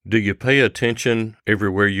Do you pay attention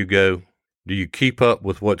everywhere you go? Do you keep up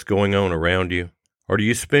with what's going on around you? Or do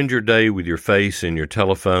you spend your day with your face in your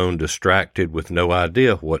telephone, distracted with no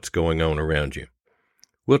idea what's going on around you?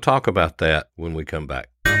 We'll talk about that when we come back.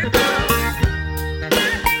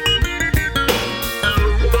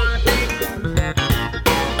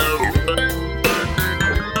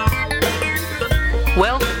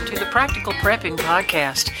 Welcome to the Practical Prepping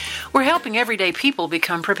Podcast. We're helping everyday people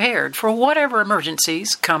become prepared for whatever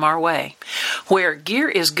emergencies come our way. Where gear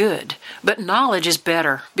is good, but knowledge is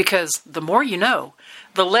better, because the more you know,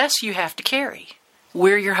 the less you have to carry.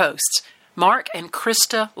 We're your hosts, Mark and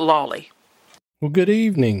Krista Lawley. Well, good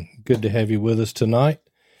evening. Good to have you with us tonight.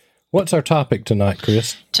 What's our topic tonight,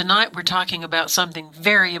 Chris? Tonight we're talking about something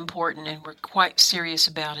very important, and we're quite serious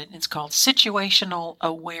about it. It's called situational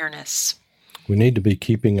awareness. We need to be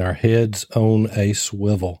keeping our heads on a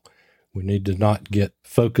swivel. We need to not get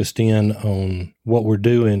focused in on what we're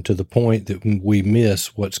doing to the point that we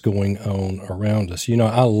miss what's going on around us. You know,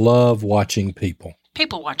 I love watching people.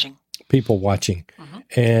 People watching. Mm-hmm.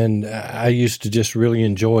 And I used to just really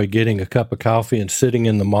enjoy getting a cup of coffee and sitting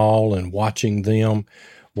in the mall and watching them,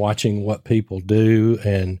 watching what people do.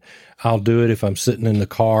 And I'll do it if I'm sitting in the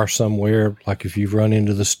car somewhere, like if you've run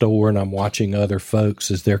into the store and I'm watching other folks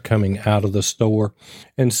as they're coming out of the store.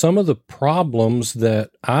 And some of the problems that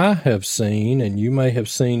I have seen, and you may have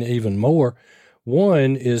seen even more,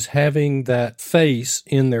 one is having that face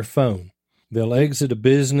in their phone. They'll exit a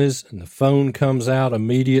business and the phone comes out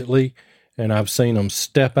immediately. And I've seen them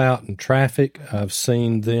step out in traffic. I've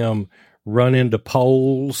seen them run into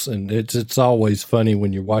poles, and it's always funny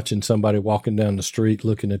when you're watching somebody walking down the street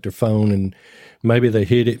looking at their phone, and maybe they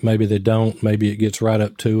hit it, maybe they don't, maybe it gets right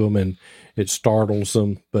up to them and it startles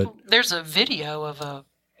them. But there's a video of a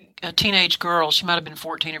teenage girl, she might have been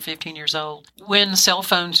 14 or 15 years old, when cell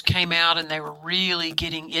phones came out and they were really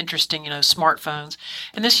getting interesting, smartphones.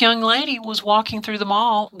 And this young lady was walking through the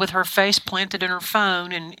mall with her face planted in her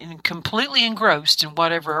phone and completely engrossed in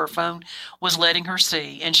whatever her phone was letting her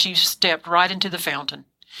see. And she stepped right into the fountain.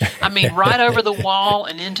 I mean, right over the wall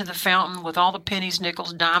and into the fountain with all the pennies,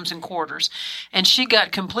 nickels, dimes, and quarters. And she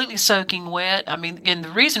got completely soaking wet. I mean, and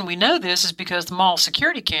the reason we know this is because the mall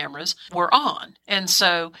security cameras were on. And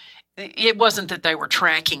so it wasn't that they were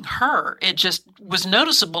tracking her. It just was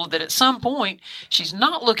noticeable that at some point she's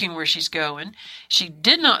not looking where she's going. She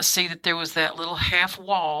did not see that there was that little half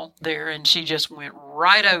wall there, and she just went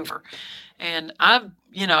right over. And I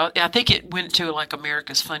think it went to like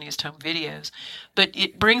America's Funniest Home Videos. But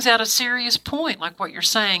it brings out a serious point, like what you're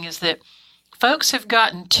saying, is that folks have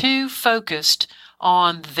gotten too focused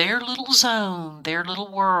on their little zone, their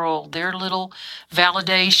little world, their little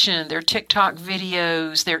validation, their TikTok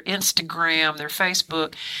videos, their Instagram, their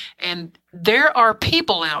Facebook. And there are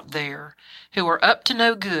people out there who are up to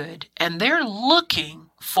no good, and they're looking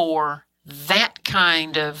for that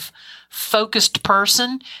kind of focused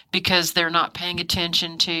person because they're not paying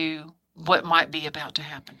attention to what might be about to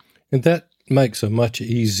happen. And that makes a much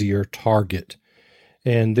easier target.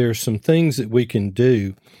 And there's some things that we can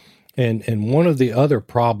do. And one of the other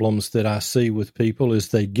problems that I see with people is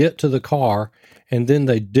they get to the car and then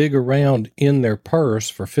they dig around in their purse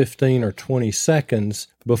for 15 or 20 seconds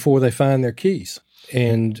before they find their keys.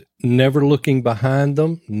 And never looking behind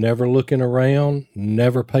them, never looking around,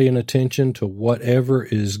 never paying attention to whatever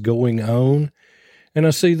is going on. And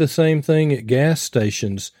I see the same thing at gas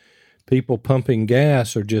stations. People pumping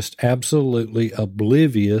gas are just absolutely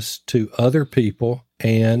oblivious to other people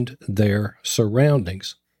and their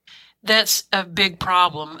surroundings. That's a big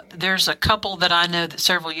problem. There's a couple that I know that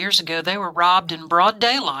several years ago, they were robbed in broad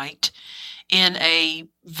daylight in a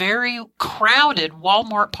very crowded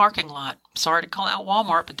Walmart parking lot. Sorry to call out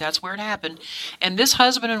Walmart, but that's where it happened. And this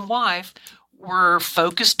husband and wife were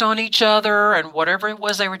focused on each other and whatever it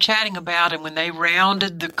was they were chatting about. And when they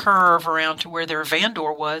rounded the curve around to where their van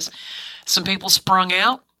door was, some people sprung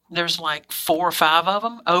out. There's like 4 or 5 of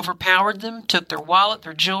them, overpowered them, took their wallet,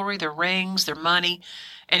 their jewelry, their rings, their money,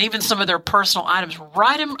 and even some of their personal items.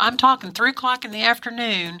 I'm talking 3 o'clock in the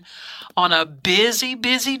afternoon on a busy,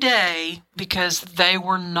 busy day because they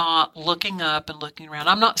were not looking up and looking around.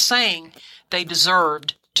 I'm not saying they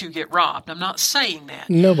deserved to get robbed. I'm not saying that.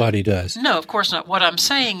 Nobody does. No, of course not. What I'm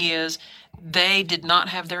saying is they did not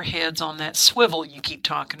have their heads on that swivel you keep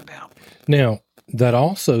talking about. Now, that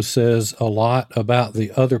also says a lot about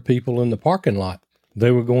the other people in the parking lot.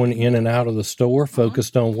 They were going in and out of the store,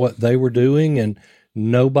 focused on what they were doing, and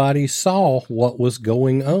nobody saw what was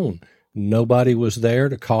going on. Nobody was there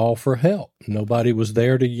to call for help. Nobody was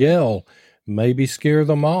there to yell, maybe scare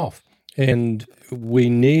them off. And we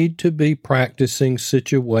need to be practicing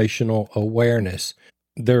situational awareness.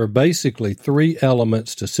 There are basically three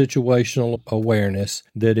elements to situational awareness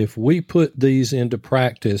that if we put these into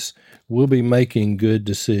practice, we'll be making good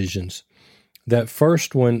decisions. That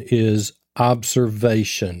first one is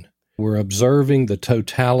observation. We're observing the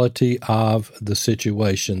totality of the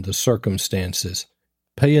situation, the circumstances,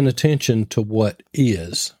 paying attention to what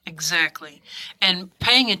is. Exactly. And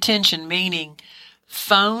paying attention meaning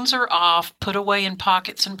phones are off, put away in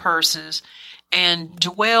pockets and purses, and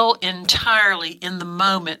dwell entirely in the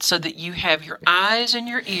moment so that you have your eyes and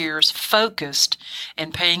your ears focused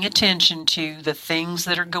and paying attention to the things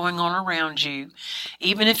that are going on around you.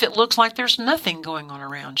 Even if it looks like there's nothing going on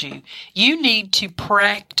around you, you need to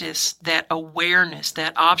practice that awareness,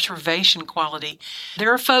 that observation quality.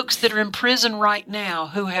 There are folks that are in prison right now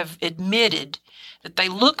who have admitted that they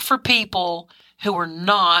look for people who are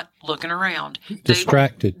not looking around.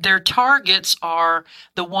 Distracted. Their targets are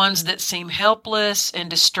the ones that seem helpless and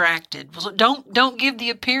distracted. Don't give the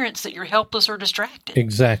appearance that you're helpless or distracted.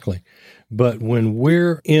 Exactly. But when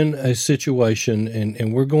we're in a situation,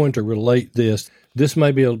 and we're going to relate this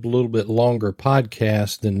may be a little bit longer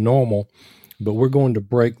podcast than normal, but we're going to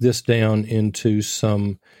break this down into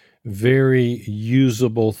some very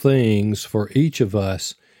usable things for each of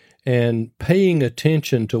us. And paying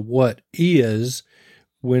attention to what is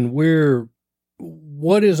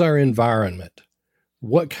what is our environment?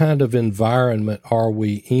 What kind of environment are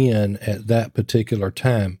we in at that particular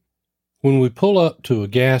time? When we pull up to a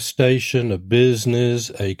gas station, a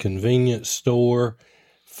business, a convenience store,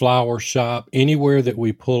 flower shop, anywhere that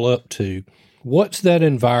we pull up to, what's that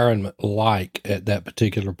environment like at that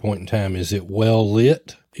particular point in time? Is it well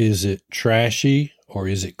lit? Is it trashy or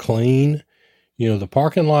is it clean? The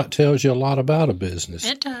parking lot tells you a lot about a business.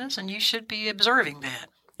 It does, and you should be observing that.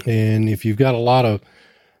 And if you've got a lot of,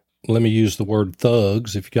 let me use the word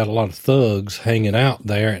thugs, if you've got a lot of thugs hanging out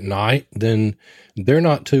there at night, then they're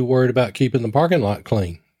not too worried about keeping the parking lot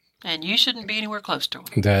clean. And you shouldn't be anywhere close to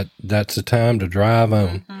them. That's the time to drive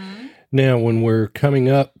on. Mm-hmm. Now, when we're coming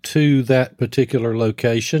up to that particular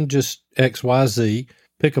location, just XYZ,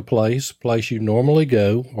 pick a place you normally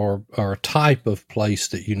go, or a type of place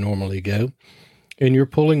that you normally go. And you're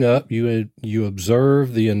pulling up, you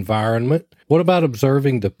observe the environment. What about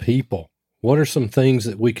observing the people? What are some things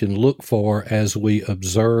that we can look for as we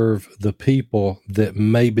observe the people that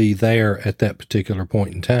may be there at that particular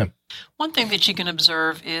point in time? One thing that you can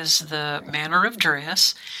observe is the manner of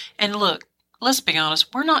dress. And look, let's be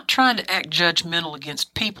honest, we're not trying to act judgmental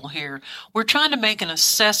against people here. We're trying to make an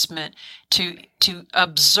assessment to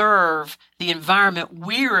observe the environment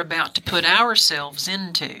we're about to put ourselves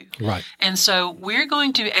into. Right. And so we're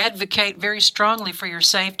going to advocate very strongly for your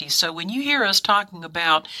safety. So when you hear us talking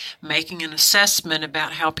about making an assessment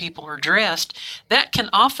about how people are dressed, that can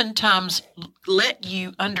oftentimes let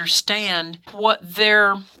you understand what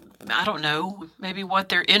their maybe what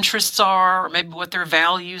their interests are, or maybe what their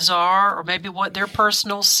values are, or maybe what their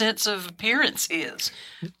personal sense of appearance is.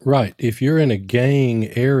 Right. If you're in a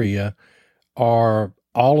gang area, are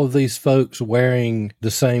all of these folks wearing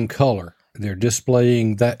the same color? They're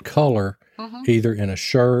displaying that color either in a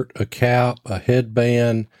shirt, a cap, a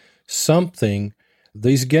headband, something.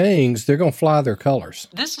 These gangs, they're going to fly their colors.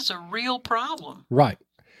 This is a real problem. Right.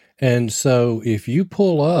 And so if you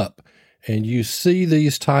pull up and you see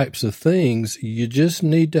these types of things, you just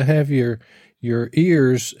need to have your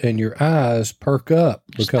ears and your eyes perk up,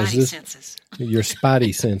 because your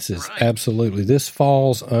spidey senses. Right. Absolutely. This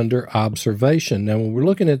falls under observation. Now, when we're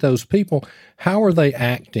looking at those people, how are they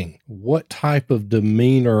acting? What type of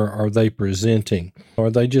demeanor are they presenting?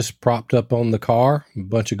 Are they just propped up on the car, a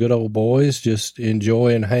bunch of good old boys just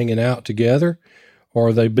enjoying hanging out together? Or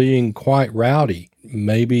are they being quite rowdy?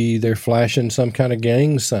 Maybe they're flashing some kind of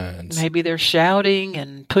gang signs. Maybe they're shouting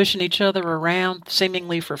and pushing each other around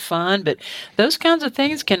seemingly for fun, but those kinds of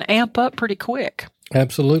things can amp up pretty quick.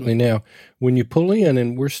 Absolutely. Now, when you pull in,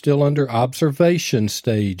 and we're still under observation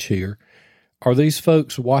stage here, are these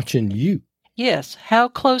folks watching you? Yes. How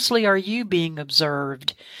closely are you being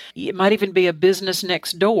observed? It might even be a business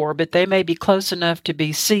next door, but they may be close enough to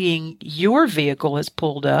be seeing your vehicle has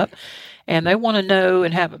pulled up, and they want to know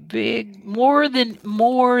and have a big, more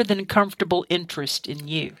than comfortable interest in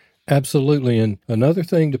you. Absolutely. And another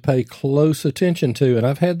thing to pay close attention to, and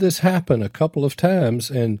I've had this happen a couple of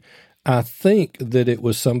times, and I think that it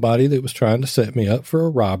was somebody that was trying to set me up for a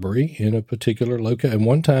robbery in a particular location. And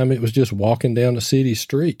one time it was just walking down a city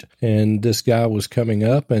street, and this guy was coming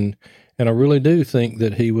up, and I really do think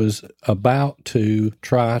that he was about to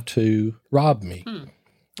try to rob me.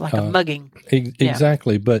 Like a mugging.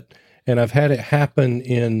 Exactly. And I've had it happen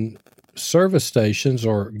in service stations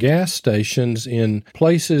or gas stations in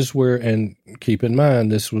places where, and keep in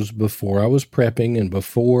mind, this was before I was prepping and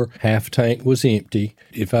before half tank was empty.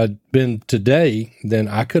 If I'd been today, then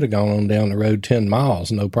I could have gone on down the road 10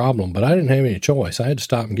 miles, no problem. But I didn't have any choice. I had to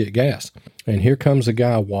stop and get gas. And here comes a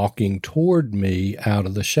guy walking toward me out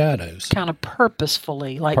of the shadows. Kind of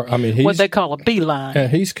purposefully, like he's, what they call a beeline.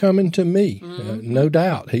 He's coming to me, no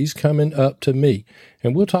doubt. He's coming up to me.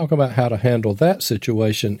 And we'll talk about how to handle that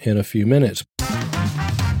situation in a few minutes.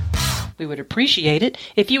 We would appreciate it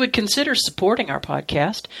if you would consider supporting our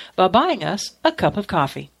podcast by buying us a cup of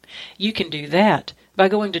coffee. You can do that by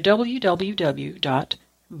going to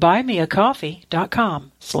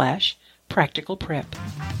www.buymeacoffee.com/practicalprep.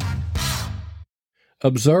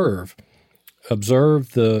 Observe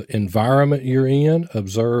the environment you're in,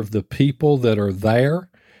 observe the people that are there.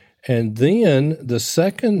 And then the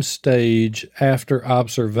second stage after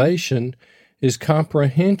observation is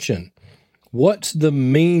comprehension. What's the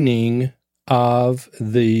meaning of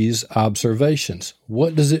these observations?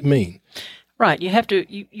 What does it mean? Right.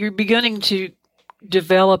 You're beginning to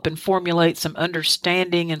develop and formulate some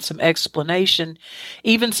understanding and some explanation,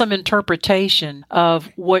 even some interpretation of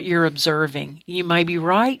what you're observing. You may be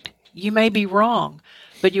right, you may be wrong,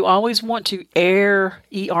 but you always want to err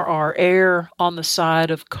on the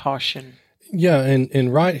side of caution. Yeah,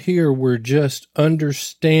 and right here we're just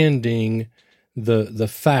understanding the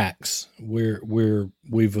facts.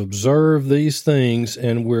 We've observed these things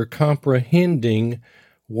and we're comprehending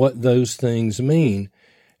what those things mean.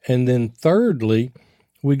 And then thirdly,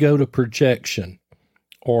 we go to projection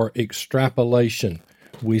or extrapolation.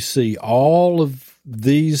 We see all of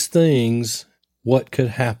these things, what could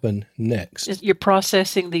happen next. You're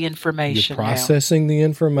processing the information. You're processing the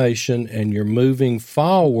information and you're moving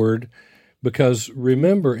forward because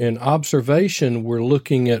remember, in observation, we're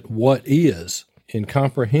looking at what is. In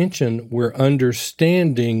comprehension, we're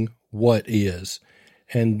understanding what is.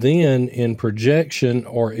 And then in projection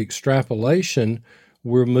or extrapolation,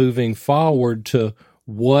 we're moving forward to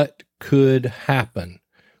what could happen.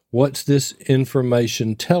 What's this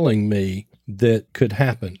information telling me that could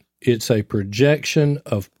happen? It's a projection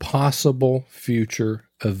of possible future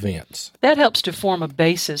events. That helps to form a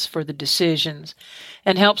basis for the decisions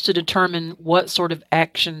and helps to determine what sort of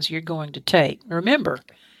actions you're going to take. Remember,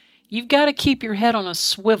 you've got to keep your head on a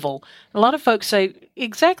swivel. A lot of folks say,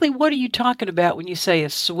 exactly what are you talking about when you say a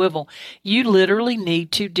swivel? You literally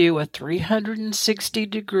need to do a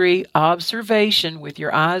 360-degree observation with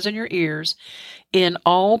your eyes and your ears in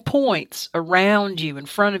all points around you, in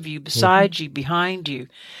front of you, beside you, behind you.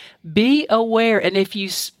 Be aware, and if you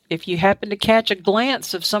happen to catch a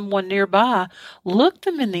glance of someone nearby, look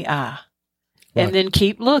them in the eye. Right. And then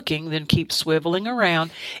keep looking, then keep swiveling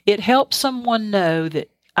around. It helps someone know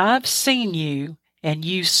that I've seen you and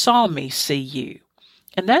you saw me see you.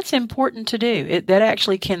 And that's important to do. That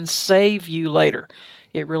actually can save you later.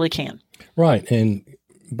 It really can. Right. And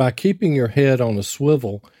by keeping your head on a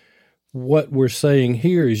swivel, what we're saying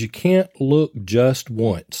here is you can't look just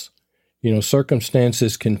once.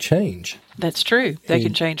 Circumstances can change. That's true. They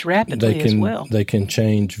can change rapidly as well. They can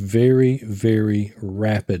change very, very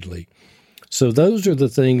rapidly. So those are the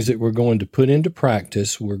things that we're going to put into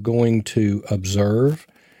practice. We're going to observe.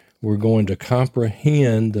 We're going to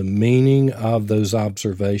comprehend the meaning of those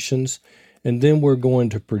observations. And then we're going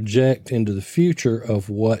to project into the future of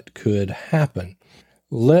what could happen.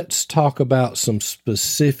 Let's talk about some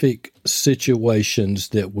specific situations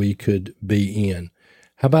that we could be in.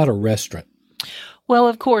 How about a restaurant? Well,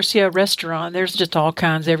 of course, restaurant. There's just all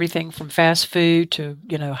kinds, everything from fast food to,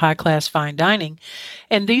 high-class fine dining.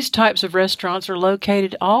 And these types of restaurants are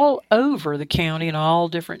located all over the county in all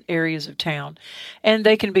different areas of town. And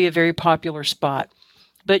they can be a very popular spot.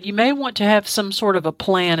 But you may want to have some sort of a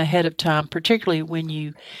plan ahead of time, particularly when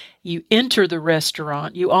you enter the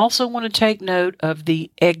restaurant. You also want to take note of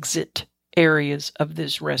the exit areas of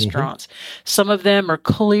these restaurants. Some of them are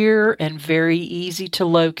clear and very easy to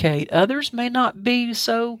locate. Others may not be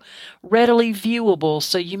so readily viewable,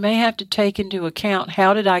 so you may have to take into account,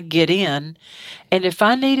 how did I get in? And if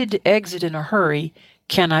I needed to exit in a hurry,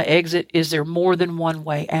 can I exit? Is there more than one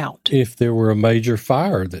way out? If there were a major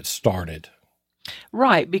fire that started.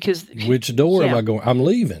 Right, because... Which door am I going? I'm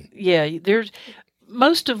leaving. Yeah,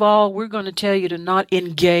 most of all, we're going to tell you to not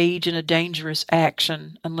engage in a dangerous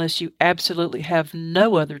action unless you absolutely have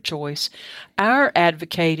no other choice. Our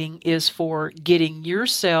advocating is for getting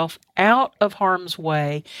yourself out of harm's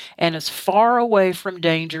way and as far away from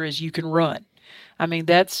danger as you can run. I mean,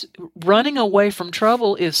 running away from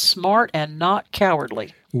trouble is smart and not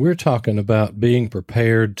cowardly. We're talking about being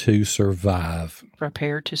prepared to survive.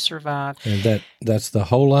 Prepared to survive. And that's the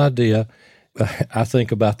whole idea. I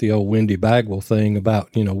think about the old Wendy Bagwell thing about,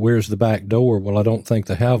 where's the back door? Well, I don't think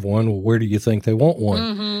they have one. Well, where do you think they want one?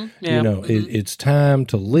 Mm-hmm. Yeah. It's time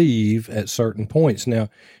to leave at certain points. Now,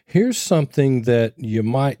 here's something that you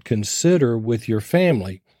might consider with your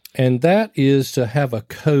family, and that is to have a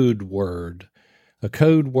code word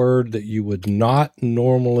that you would not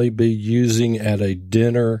normally be using at a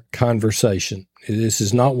dinner conversation. This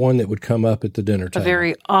is not one that would come up at the dinner table. A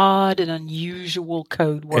very odd and unusual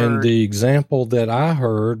code word. And the example that I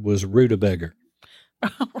heard was rutabaga.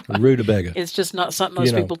 Right. Rutabaga. It's just not something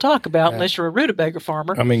most people talk about unless you're a rutabaga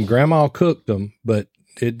farmer. I mean, Grandma cooked them, but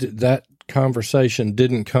that conversation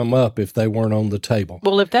didn't come up if they weren't on the table.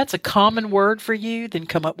 Well, if that's a common word for you, then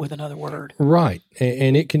come up with another word. Right.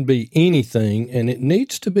 And it can be anything, and it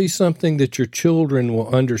needs to be something that your children will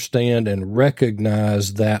understand and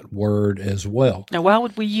recognize that word as well. Now, why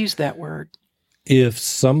would we use that word? If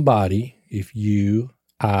you,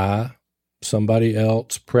 I, somebody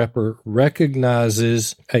else, prepper,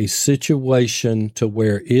 recognizes a situation to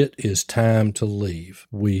where it is time to leave,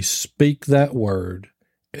 we speak that word.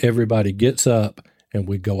 Everybody gets up and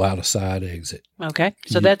we go out a side exit. Okay.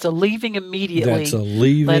 So that's a leaving immediately. That's a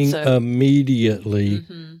leaving immediately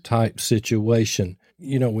type situation.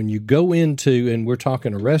 When you go into, and we're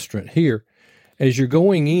talking a restaurant here, as you're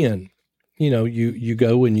going in, you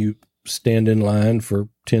go and you stand in line for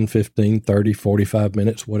 10, 15, 30, 45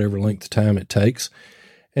 minutes, whatever length of time it takes.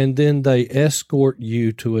 And then they escort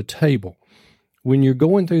you to a table. When you're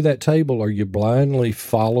going through that table, are you blindly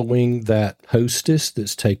following that hostess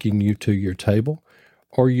that's taking you to your table?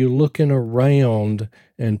 Or are you looking around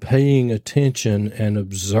and paying attention and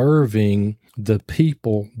observing the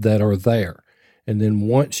people that are there? And then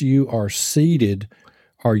once you are seated,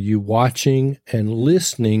 are you watching and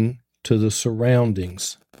listening to the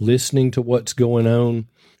surroundings, listening to what's going on?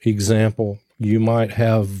 Example, you might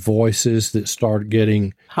have voices that start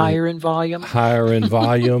getting higher in volume,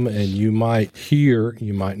 and you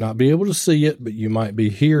might not be able to see it, but you might be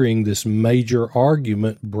hearing this major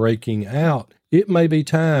argument breaking out. It may be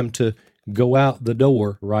time to go out the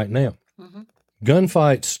door right now. Mm-hmm.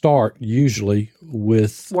 Gunfights start usually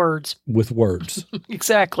with words.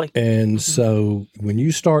 Exactly. And so when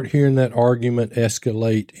you start hearing that argument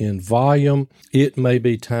escalate in volume, it may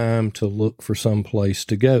be time to look for some place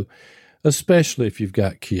to go. Especially if you've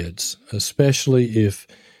got kids, especially if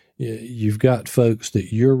you've got folks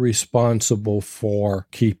that you're responsible for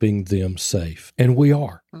keeping them safe. And we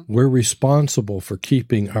are. We're responsible for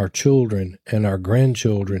keeping our children and our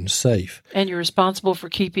grandchildren safe. And you're responsible for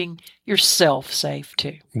keeping yourself safe,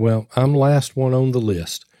 too. Well, I'm last one on the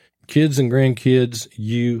list. Kids and grandkids,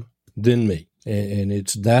 you, then me. And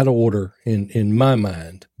it's that order in my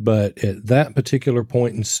mind. But at that particular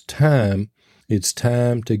point in time, it's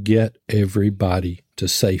time to get everybody to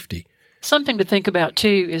safety. Something to think about,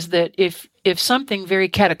 too, is that if something very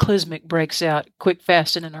cataclysmic breaks out quick,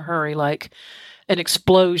 fast, and in a hurry, like an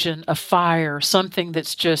explosion, a fire, something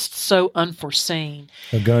that's just so unforeseen.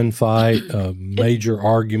 A gunfight, a major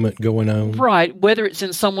argument going on. Right, whether it's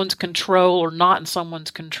in someone's control or not in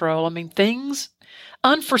someone's control. I mean,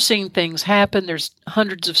 unforeseen things happen. There's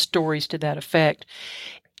hundreds of stories to that effect.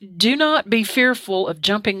 Do not be fearful of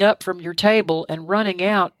jumping up from your table and running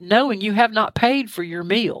out knowing you have not paid for your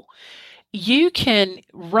meal. You can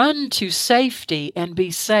run to safety and be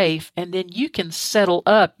safe, and then you can settle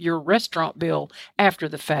up your restaurant bill after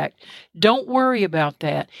the fact. Don't worry about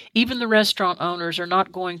that. Even the restaurant owners are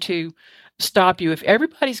not going to stop you. If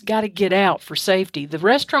everybody's got to get out for safety, the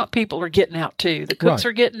restaurant people are getting out too. The cooks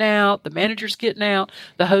are getting out, the manager's getting out,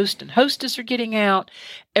 the host and hostess are getting out,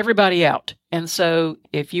 everybody out. And so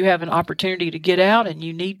if you have an opportunity to get out and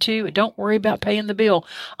you need to, don't worry about paying the bill.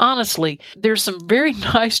 Honestly, there's some very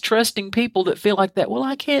nice, trusting people that feel like that. Well,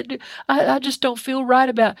 I can't do, I just don't feel right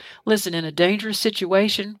about. Listen, in a dangerous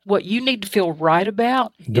situation, what you need to feel right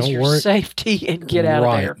about is your safety and get out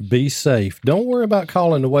of there. Be safe. Don't worry about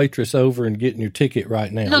calling the waitress over and getting your ticket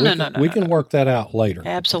right now. No. We can work that out later.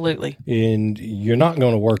 Absolutely. And you're not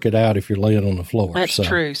going to work it out if you're laying on the floor. That's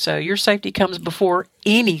true. So your safety comes before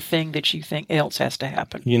anything that you think else has to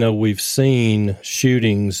happen. We've seen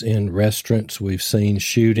shootings in restaurants. We've seen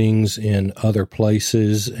shootings in other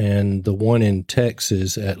places. And the one in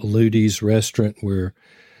Texas at Ludi's restaurant where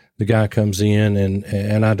the guy comes in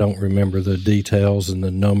and I don't remember the details and the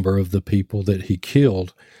number of the people that he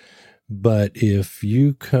killed. But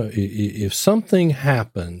if something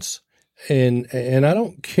happens, and I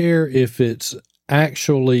don't care if it's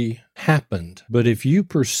actually happened, but if you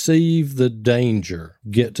perceive the danger,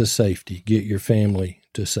 get to safety, get your family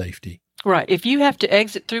to safety. Right. If you have to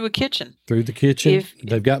exit through a kitchen. Through the kitchen,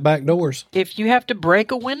 they've got back doors. If you have to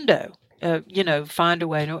break a window, find a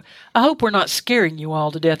way. I hope we're not scaring you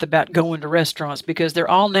all to death about going to restaurants, because they're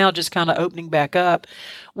all now just kind of opening back up.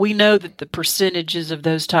 We know that the percentages of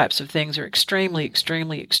those types of things are extremely,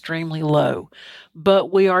 extremely, extremely low.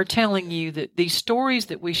 But we are telling you that these stories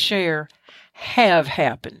that we share have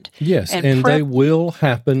happened. Yes, and they will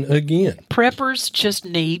happen again. Preppers just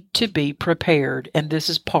need to be prepared, and this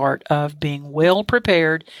is part of being well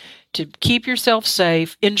prepared to keep yourself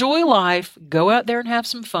safe, enjoy life, go out there and have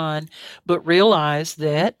some fun, but realize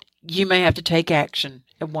that you may have to take action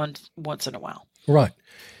once in a while. Right.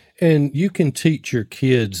 And you can teach your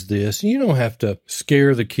kids this. You don't have to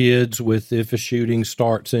scare the kids with if a shooting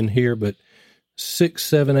starts in here, but 6,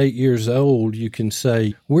 7, 8 years old, you can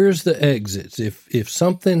say, where's the exits? If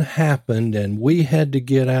something happened and we had to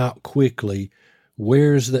get out quickly,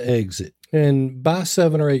 where's the exit? And by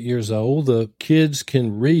 7 or 8 years old, the kids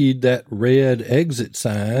can read that red exit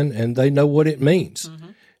sign and they know what it means.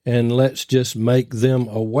 Mm-hmm. And let's just make them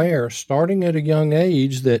aware, starting at a young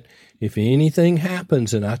age, that if anything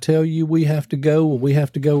happens and I tell you we have to go and we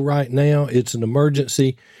have to go right now, it's an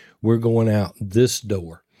emergency, we're going out this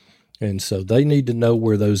door. And so they need to know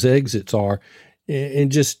where those exits are.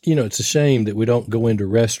 And just, it's a shame that we don't go into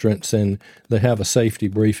restaurants and they have a safety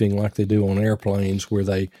briefing like they do on airplanes where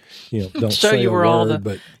they, don't show say you where a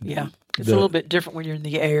word. It's a little bit different when you're in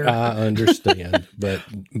the air. I understand,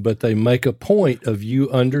 but they make a point of you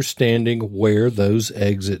understanding where those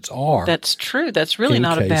exits are. That's true. That's really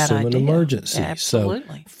not a bad idea. In case of an emergency.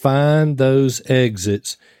 Absolutely. So find those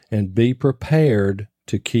exits and be prepared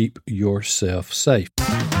to keep yourself safe.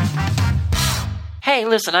 Hey,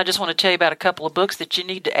 listen, I just want to tell you about a couple of books that you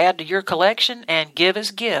need to add to your collection and give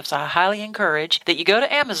as gifts. I highly encourage that you go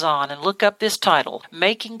to Amazon and look up this title,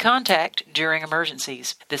 Making Contact During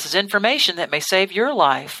Emergencies. This is information that may save your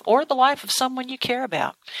life or the life of someone you care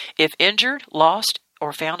about. If injured, lost,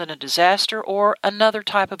 or found in a disaster or another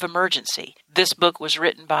type of emergency. This book was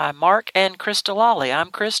written by Mark and Krista Lawley.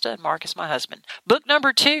 I'm Krista, and Mark is my husband. Book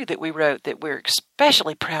number 2 that we wrote that we're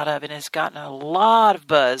especially proud of and has gotten a lot of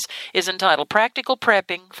buzz is entitled Practical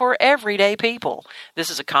Prepping for Everyday People. This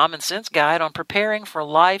is a common sense guide on preparing for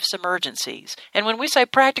life's emergencies. And when we say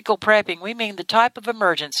practical prepping, we mean the type of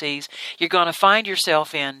emergencies you're going to find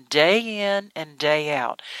yourself in and day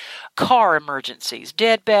out. Car emergencies,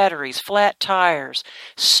 dead batteries, flat tires,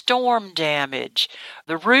 storm damage.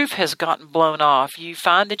 The roof has gotten blown off. You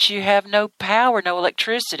find that you have no power, no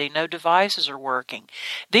electricity, no devices are working.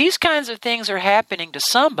 These kinds of things are happening to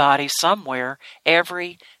somebody somewhere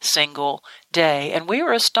every single day. And we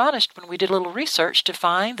were astonished when we did a little research to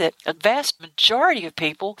find that a vast majority of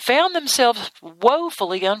people found themselves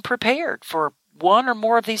woefully unprepared for one or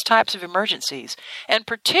more of these types of emergencies. And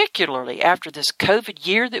particularly after this COVID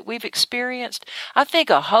year that we've experienced, I think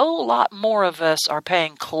a whole lot more of us are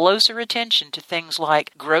paying closer attention to things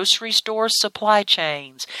like grocery store supply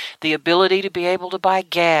chains, the ability to be able to buy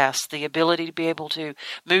gas, the ability to be able to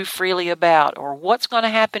move freely about, or what's going to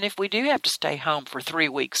happen if we do have to stay home for 3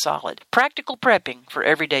 weeks solid. Practical Prepping for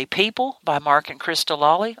Everyday People by Mark and Krista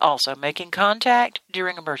Lawley, also Making Contact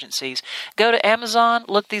During Emergencies. Go to Amazon,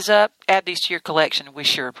 look these up, add these to your collection. We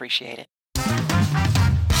sure appreciate it.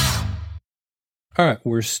 All right,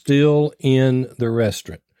 we're still in the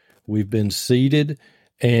restaurant. We've been seated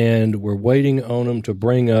and we're waiting on them to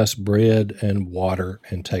bring us bread and water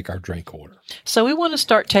and take our drink order. So we want to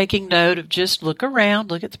start taking note of just look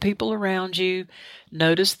around, look at the people around you,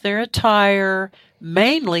 notice their attire,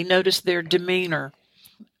 mainly notice their demeanor.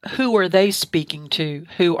 Who are they speaking to?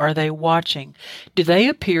 Who are they watching? Do they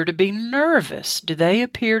appear to be nervous? Do they have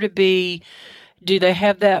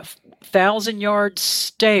that 1,000-yard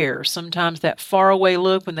stare, sometimes that faraway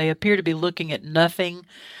look when they appear to be looking at nothing?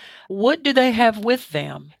 What do they have with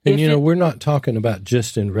them? And, we're not talking about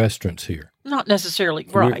just in restaurants here. Not necessarily,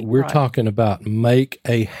 right. We're talking about make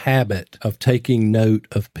a habit of taking note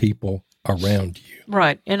of people around you.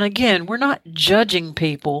 Right. And again, we're not judging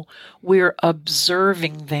people. We're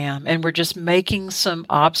observing them, and we're just making some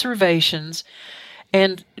observations.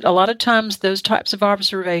 And a lot of times those types of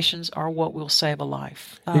observations are what will save a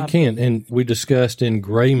life. It can. And we discussed in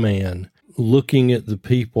Gray Man, looking at the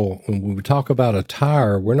people, when we talk about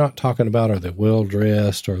attire, we're not talking about are they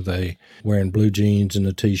well-dressed, are they wearing blue jeans and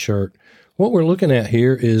a T-shirt. What we're looking at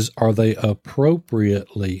here is are they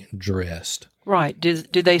appropriately dressed? Right. Do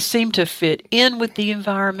they seem to fit in with the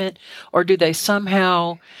environment, or do they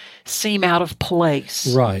somehow seem out of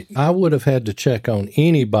place? Right. I would have had to check on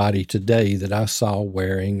anybody today that I saw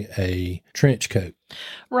wearing a trench coat.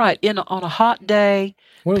 Right. On a hot day.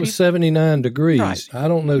 Well, it was 79 degrees. Right. I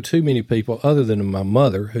don't know too many people other than my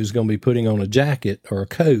mother who's going to be putting on a jacket or a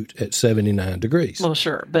coat at 79 degrees. Well,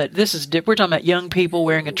 sure. But this is we're talking about young people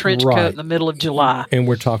wearing a trench Right. coat in the middle of July. And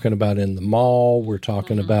we're talking about in the mall. We're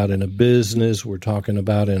talking about in a business. We're talking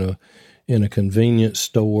about in a convenience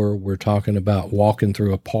store. We're talking about walking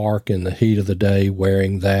through a park in the heat of the day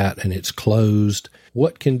wearing that and it's closed.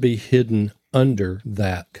 What can be hidden under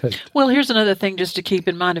that coat? Well, here's another thing just to keep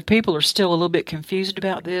in mind if people are still a little bit confused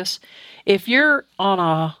about this. If you're on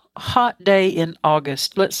a hot day in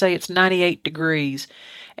August, let's say it's 98 degrees,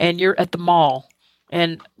 and you're at the mall,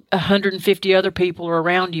 and 150 other people are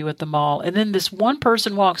around you at the mall, and then this one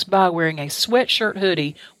person walks by wearing a sweatshirt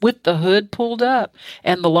hoodie with the hood pulled up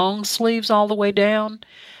and the long sleeves all the way down,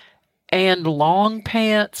 and long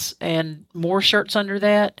pants and more shirts under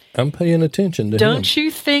that. I'm paying attention to him. Don't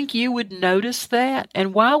you think you would notice that?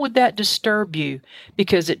 And why would that disturb you?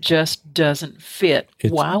 Because it just doesn't fit.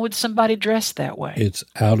 Why would somebody dress that way? It's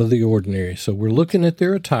out of the ordinary. So we're looking at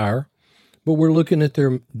their attire, but we're looking at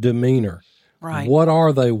their demeanor. Right. What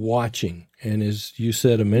are they watching? And as you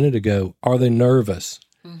said a minute ago, are they nervous?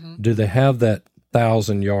 Mm-hmm. Do they have that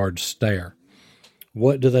 1,000-yard stare?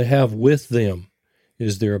 What do they have with them?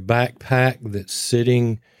 Is there a backpack that's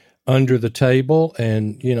sitting under the table?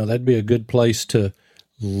 And, that'd be a good place to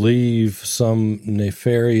leave some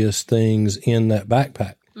nefarious things in that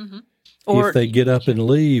backpack. Mm-hmm. Or if they get up and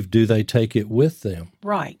leave, do they take it with them?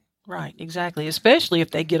 Right, exactly. Especially if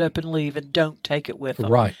they get up and leave and don't take it with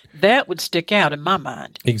them. Right. That would stick out in my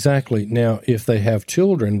mind. Exactly. Now, if they have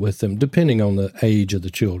children with them, depending on the age of the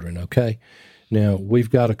children, okay? Now, we've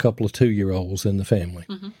got a couple of 2-year-olds in the family.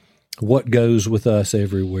 Mm-hmm. What goes with us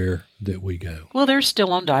everywhere that we go? Well, they're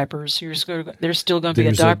still on diapers. There's still going to be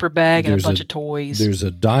a diaper bag and a bunch of toys. There's a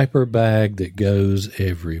diaper bag that goes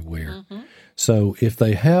everywhere. Mm-hmm. So if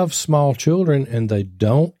they have small children and they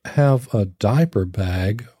don't have a diaper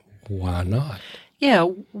bag, why not? Yeah,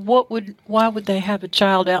 why would they have a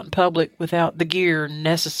child out in public without the gear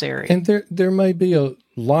necessary? And there may be a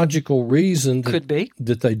logical reason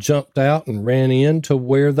that they jumped out and ran into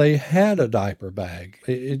where they had a diaper bag.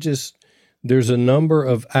 There's a number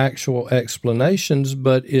of actual explanations,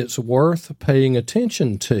 but it's worth paying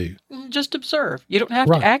attention to. Just observe. You don't have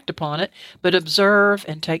to act upon it, but observe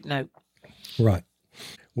and take note. Right.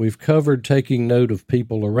 We've covered taking note of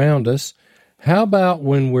people around us. How about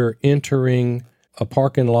when we're entering a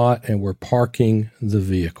parking lot and we're parking the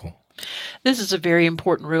vehicle? This is a very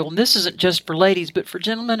important rule, and this isn't just for ladies, but for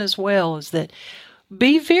gentlemen as well, is that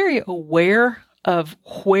be very aware of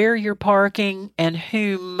where you're parking and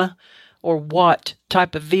whom or what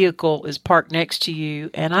type of vehicle is parked next to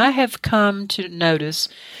you. And I have come to notice,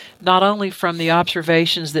 not only from the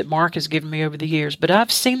observations that Mark has given me over the years, but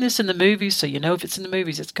I've seen this in the movies, so if it's in the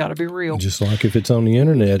movies, it's got to be real. Just like if it's on the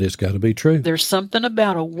internet, it's got to be true. There's something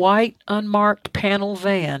about a white, unmarked panel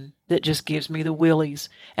van that just gives me the willies.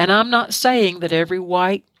 And I'm not saying that every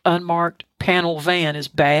white, unmarked panel van is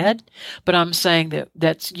bad, but I'm saying that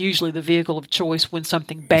that's usually the vehicle of choice when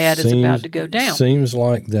something bad is about to go down. Seems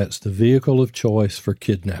like that's the vehicle of choice for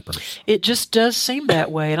kidnappers. It just does seem that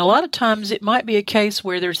way. And a lot of times it might be a case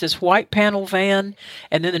where there's this white panel van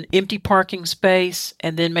and then an empty parking space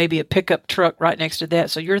and then maybe a pickup truck right next to that.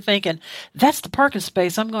 So you're thinking, that's the parking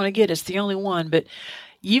space I'm going to get. It's the only one. But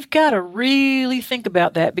you've got to really think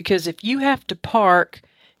about that, because if you have to park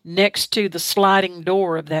next to the sliding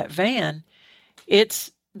door of that van,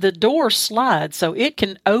 the door slides, so it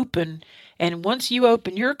can open, and once you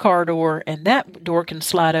open your car door and that door can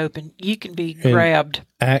slide open, you can be grabbed.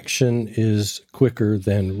 Action is quicker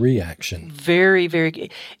than reaction. Very,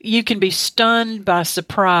 very. You can be stunned by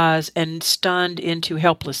surprise and stunned into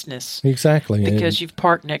helplessness. Exactly. Because you've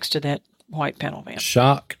parked next to that white panel van.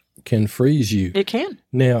 Shock can freeze you. It can.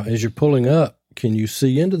 Now, as you're pulling up, can you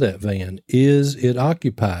see into that van? Is it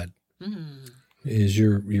occupied? As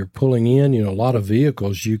you're pulling in, a lot of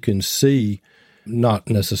vehicles you can see, not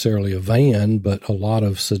necessarily a van, but a lot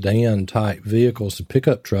of sedan type vehicles and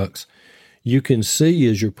pickup trucks. You can see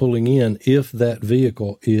as you're pulling in if that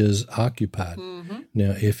vehicle is occupied. Mm-hmm.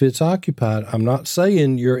 Now, if it's occupied, I'm not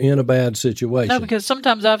saying you're in a bad situation. No, because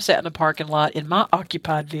sometimes I've sat in a parking lot in my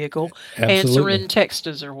occupied vehicle answering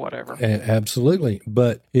texts or whatever. Absolutely.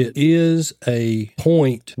 But it is a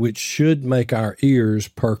point which should make our ears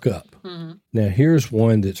perk up. Mm-hmm. Now, here's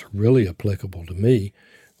one that's really applicable to me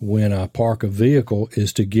when I park a vehicle,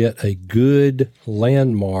 is to get a good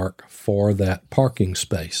landmark for that parking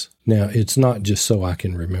space. Now, it's not just so I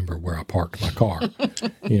can remember where I parked my car.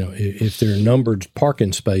 If they're numbered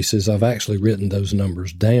parking spaces, I've actually written those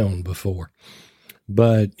numbers down before.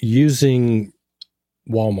 But using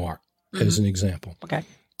Walmart as an example. Okay.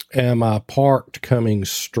 Am I parked coming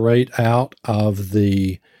straight out of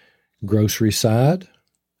the grocery side?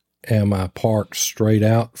 Am I parked straight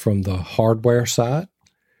out from the hardware side?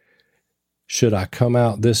 Should I come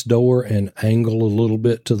out this door and angle a little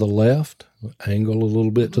bit to the left, angle a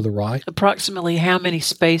little bit to the right? Approximately how many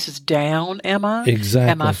spaces down am I?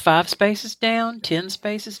 Exactly. Am I 5 spaces down, 10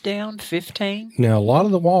 spaces down, 15? Now, a lot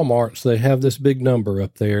of the Walmarts, they have this big number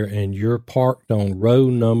up there, and you're parked on row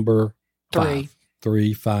number 3.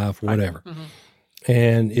 3, 5, whatever. Mm-hmm.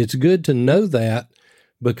 And it's good to know that,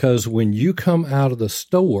 because when you come out of the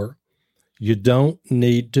store, you don't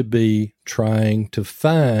need to be trying to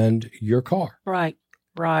find your car. Right.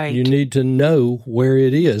 You need to know where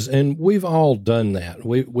it is. And we've all done that.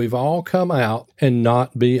 We've all come out and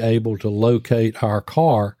not be able to locate our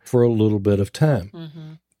car for a little bit of time.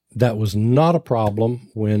 Mm-hmm. That was not a problem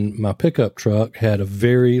when my pickup truck had a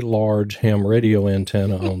very large ham radio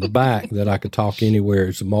antenna on the back that I could talk anywhere.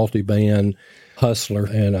 It's a multi-band Hustler,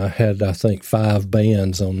 and I had, I think, 5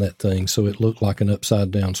 bands on that thing, so it looked like an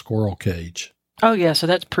upside-down squirrel cage. Oh, yeah, so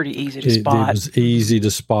that's pretty easy to spot. It was easy to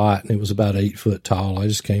spot, and it was about 8 foot tall. I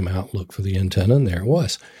just came out, looked for the antenna, and there it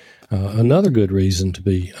was. Another good reason to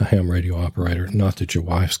be a ham radio operator, not that your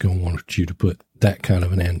wife's going to want you to put that kind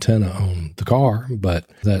of an antenna on the car, but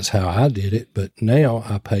that's how I did it. But now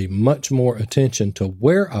I pay much more attention to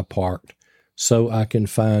where I parked so I can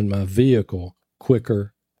find my vehicle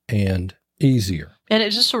quicker and easier. And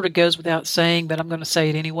it just sort of goes without saying, but I'm going to say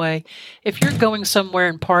it anyway. If you're going somewhere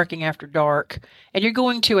and parking after dark, and you're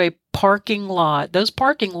going to a parking lot, those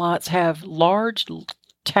parking lots have large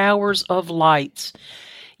towers of lights.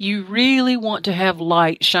 You really want to have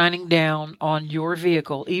light shining down on your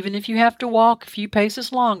vehicle, even if you have to walk a few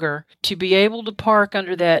paces longer. To be able to park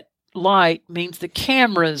under that light means the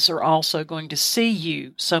cameras are also going to see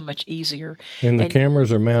you so much easier. And the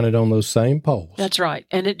cameras are mounted on those same poles. That's right.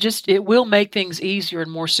 And it will make things easier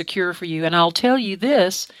and more secure for you. And I'll tell you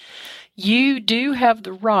this, you do have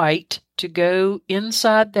the right to go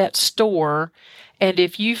inside that store, and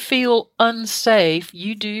if you feel unsafe,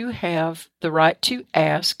 you do have the right to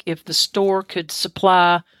ask if the store could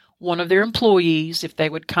supply one of their employees, if they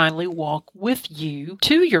would kindly walk with you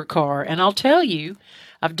to your car. And I'll tell you,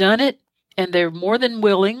 I've done it, and they're more than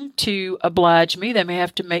willing to oblige me. They may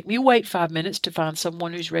have to make me wait 5 minutes to find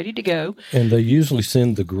someone who's ready to go. And they usually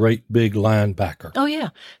send the great big linebacker. Oh, yeah.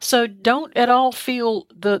 So don't at all feel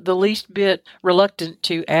the least bit reluctant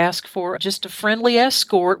to ask for just a friendly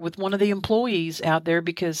escort with one of the employees out there,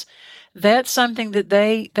 because that's something that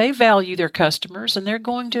they value their customers, and they're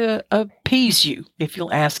going to appease you if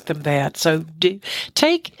you'll ask them that. So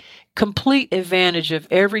take complete advantage of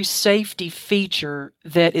every safety feature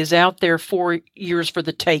that is out there for yours for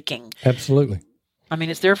the taking. Absolutely. I mean,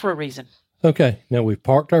 it's there for a reason. Okay, now we've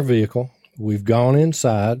parked our vehicle. We've gone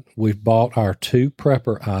inside. We've bought our 2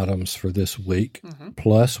 prepper items for this week,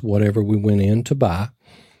 plus whatever we went in to buy.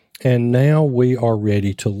 And now we are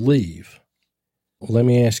ready to leave. Let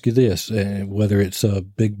me ask you this, whether it's a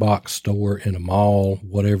big box store in a mall,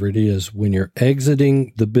 whatever it is, when you're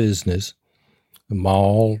exiting the business, the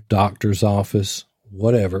mall, doctor's office,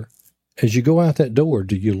 whatever, as you go out that door,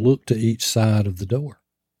 do you look to each side of the door?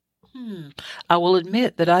 I will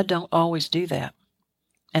admit that I don't always do that.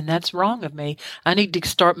 And that's wrong of me. I need to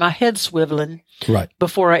start my head swiveling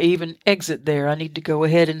before I even exit there. I need to go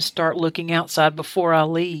ahead and start looking outside before I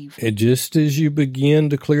leave. And just as you begin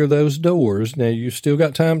to clear those doors, now you still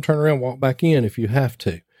got time to turn around, walk back in if you have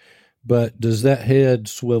to. But does that head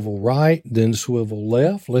swivel right, then swivel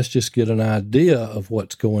left? Let's just get an idea of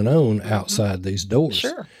what's going on outside these doors.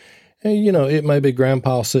 Sure. And, you know, it may be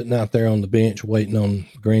Grandpa sitting out there on the bench waiting on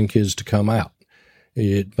grandkids to come out.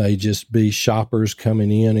 It may just be shoppers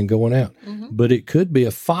coming in and going out. But it could be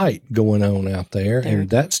a fight going on out there, and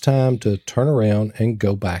that's time to turn around and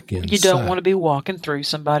go back inside. You don't want to be walking through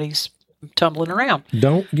somebody's tumbling around.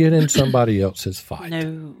 Don't get in somebody else's fight.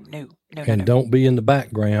 No. And don't be in the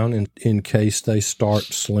background in case they start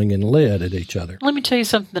slinging lead at each other. Let me tell you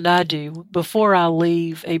something that I do before I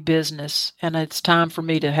leave a business, and it's time for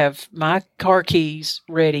me to have my car keys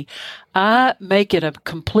ready. I make it a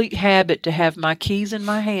complete habit to have my keys in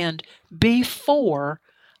my hand before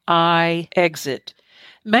I exit.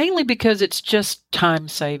 Mainly because it's just time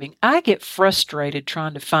saving. I get frustrated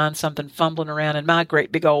trying to find something fumbling around in my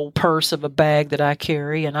great big old purse of a bag that I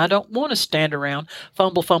carry, and I don't want to stand around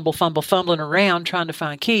fumbling around trying to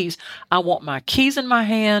find keys. I want my keys in my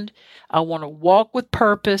hand. I want to walk with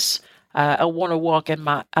purpose. I want to walk in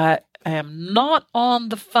I am not on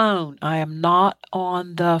the phone. I am not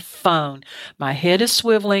on the phone. My head is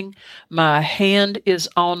swiveling. My hand is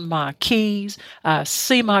on my keys. I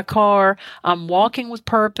see my car. I'm walking with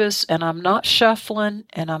purpose, and I'm not shuffling,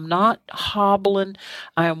 and I'm not hobbling.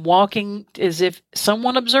 I am walking as if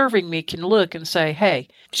someone observing me can look and say, hey,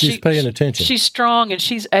 she's paying attention. She's strong, and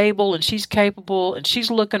she's able, and she's capable, and she's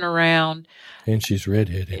looking around. And she's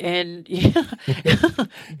redheaded. And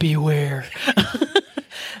beware.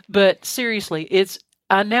 But seriously,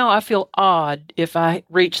 I feel odd if I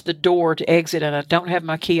reach the door to exit and I don't have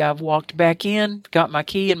my key. I've walked back in, got my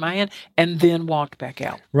key in my hand, and then walked back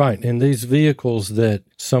out. Right. And these vehicles that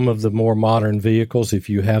some of the more modern vehicles, if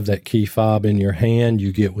you have that key fob in your hand,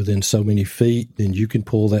 you get within so many feet, then you can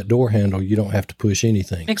pull that door handle. You don't have to push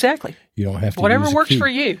anything. Exactly. You don't have to Whatever use a works key. for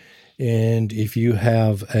you. And if you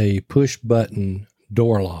have a push button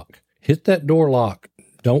door lock, hit that door lock.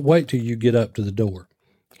 Don't wait till you get up to the door.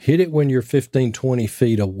 Hit it when you're 15, 20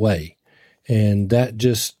 feet away. And that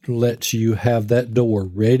just lets you have that door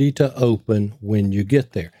ready to open when you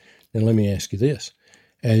get there. And let me ask you this.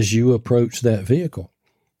 As you approach that vehicle,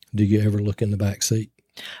 do you ever look in the back seat?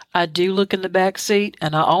 I do look in the back seat,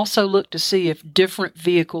 and I also look to see if different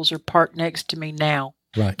vehicles are parked next to me now.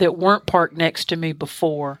 Right. That weren't parked next to me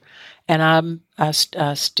before. And I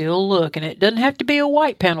still look, and it doesn't have to be a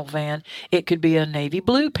white panel van. It could be a navy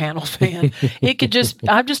blue panel van. It could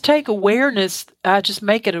I just take awareness. I just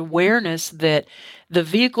make it awareness that the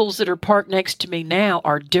vehicles that are parked next to me now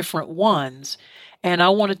are different ones. And I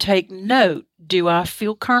want to take note. Do I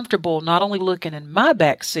feel comfortable not only looking in my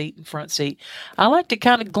back seat and front seat? I like to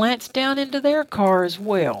kind of glance down into their car as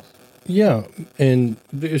well. Yeah, and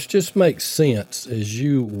this just makes sense. As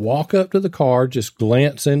you walk up to the car, just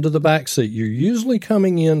glance into the back seat. You're usually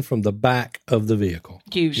coming in from the back of the vehicle.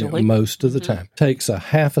 Usually. Most of the time. Takes a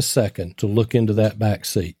half a second to look into that back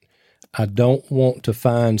seat. I don't want to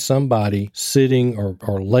find somebody sitting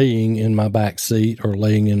or laying in my back seat or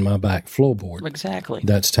laying in my back floorboard. Exactly.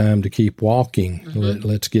 That's time to keep walking.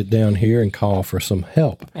 Let's get down here and call for some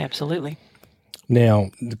help. Absolutely. Now,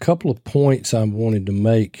 a couple of points I wanted to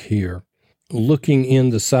make here. Looking in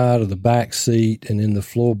the side of the back seat and in the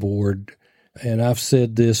floorboard, and I've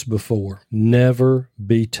said this before, never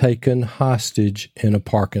be taken hostage in a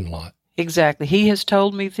parking lot. Exactly. He has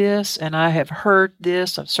told me this, and I have heard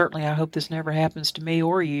this. I hope this never happens to me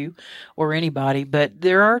or you or anybody, but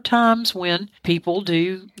there are times when people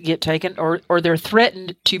do get taken or they're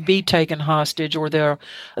threatened to be taken hostage, or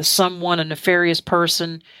a nefarious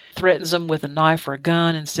person threatens them with a knife or a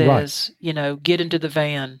gun and says, get into the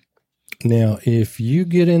van. Now, if you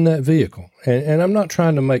get in that vehicle, and I'm not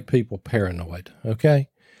trying to make people paranoid, okay?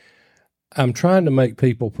 I'm trying to make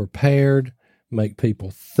people prepared, make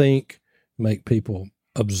people think, make people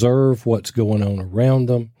observe what's going on around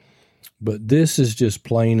them. But this is just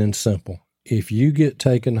plain and simple. If you get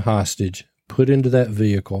taken hostage, put into that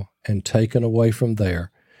vehicle, and taken away from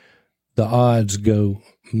there, the odds go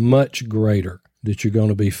much greater that you're going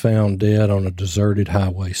to be found dead on a deserted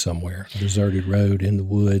highway somewhere, a deserted road in the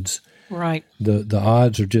woods. Right. The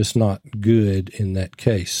odds are just not good in that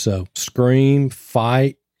case. So scream,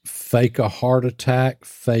 fight, fake a heart attack,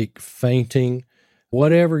 fake fainting,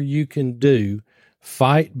 whatever you can do,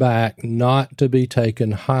 fight back not to be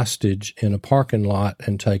taken hostage in a parking lot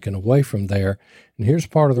and taken away from there. And here's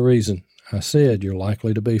part of the reason I said you're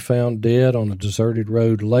likely to be found dead on a deserted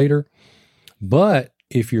road later. But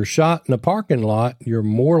if you're shot in a parking lot, you're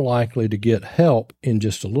more likely to get help in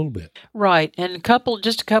just a little bit. Right. And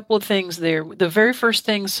just a couple of things there. The very first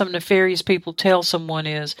thing some nefarious people tell someone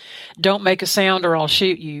is, don't make a sound or I'll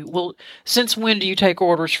shoot you. Well, since when do you take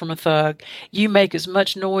orders from a thug? You make as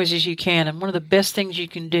much noise as you can. And one of the best things you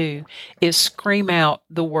can do is scream out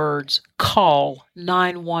the words, call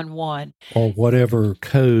 911. Or whatever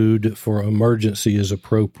code for emergency is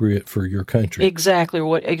appropriate for your country. Exactly.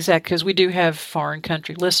 Because we do have foreign country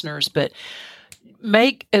listeners, but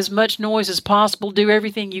make as much noise as possible. Do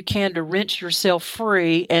everything you can to wrench yourself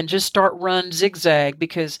free and just run zigzag,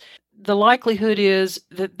 because the likelihood is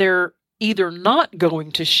that they're either not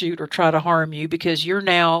going to shoot or try to harm you because you're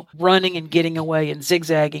now running and getting away and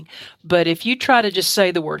zigzagging. But if you try to just say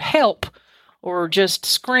the word help or just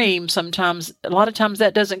scream, a lot of times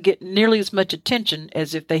that doesn't get nearly as much attention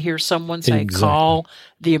as if they hear someone say, call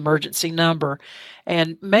the emergency number.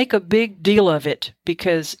 And make a big deal of it,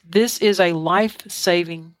 because this is a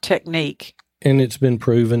life-saving technique. And it's been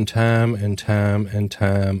proven time and time and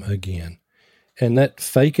time again. And that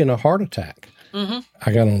faking a heart attack. Mm-hmm.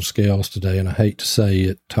 I got on scales today, and I hate to say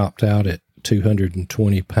it topped out at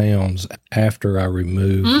 220 pounds after I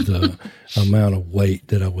removed the amount of weight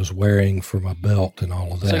that I was wearing for my belt and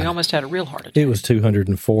all of that. So you almost had a real heart attack. It was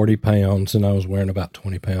 240 pounds, and I was wearing about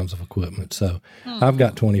 20 pounds of equipment. So I've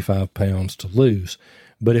got 25 pounds to lose.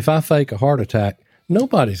 But if I fake a heart attack,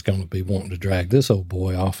 nobody's going to be wanting to drag this old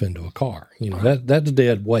boy off into a car. That's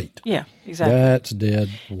dead weight. Yeah, exactly. That's dead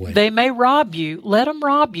weight. They may rob you. Let them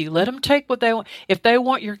rob you. Let them take what they want. If they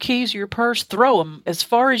want your keys or your purse, throw them as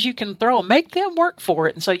far as you can throw them. Make them work for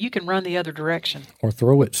it, and so you can run the other direction. Or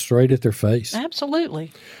throw it straight at their face.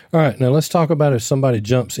 Absolutely. All right, now let's talk about if somebody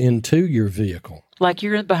jumps into your vehicle. Like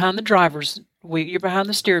you're behind the driver's wheel, you're behind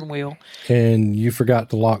the steering wheel. And you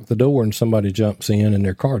forgot to lock the door and somebody jumps in and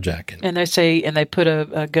they're carjacking. And they put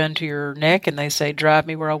a gun to your neck and they say, drive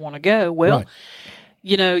me where I want to go. Well, Right.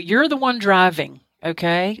 You're the one driving.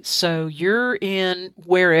 Okay, so you're in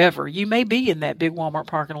wherever. You may be in that big Walmart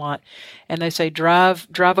parking lot, and they say, drive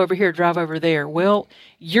over here, drive over there. Well,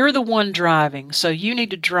 you're the one driving, so you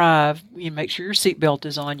need to drive. You make sure your seatbelt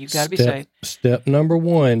is on. You've got to be safe. Step number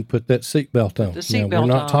 1, put that seatbelt on. The seatbelt We're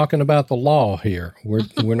not on. talking about the law here.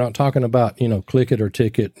 We're not talking about, click it or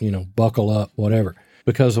ticket, buckle up, whatever.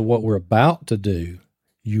 Because of what we're about to do,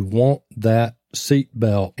 you want that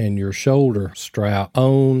seatbelt and your shoulder strap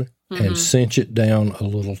on and cinch it down a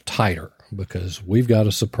little tighter because we've got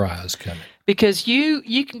a surprise coming. Because you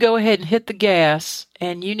can go ahead and hit the gas,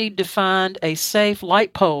 and you need to find a safe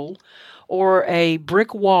light pole or a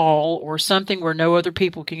brick wall or something where no other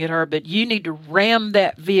people can get hurt, but you need to ram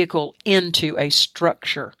that vehicle into a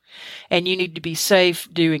structure, and you need to be safe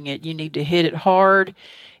doing it. You need to hit it hard.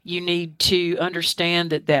 You need to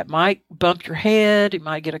understand that might bump your head, it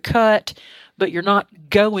might get a cut, but you're not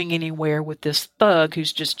going anywhere with this thug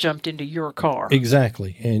who's just jumped into your car.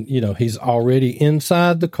 Exactly. And, he's already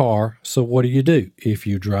inside the car. So what do? If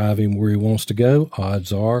you drive him where he wants to go,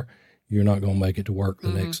 odds are you're not going to make it to work the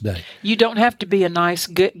next day. You don't have to be a nice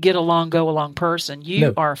get along, go along person. You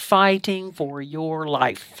No. are fighting for your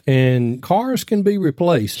life. And cars can be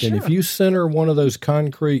replaced. Sure. And if you center one of those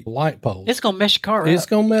concrete light poles, It's going to mess your car it's up.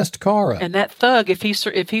 going to mess the car up. And that thug, if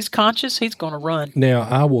he's conscious, he's going to run. Now,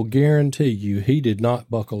 I will guarantee you he did not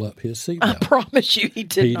buckle up his I seatbelt. promise you he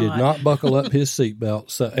did He did not buckle up his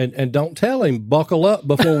seatbelt. So, and don't tell him buckle up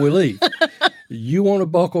before we leave. You want to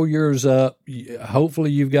buckle yours up. Hopefully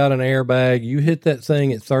you've got an airbag. You hit that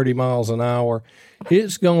thing at 30 miles an hour.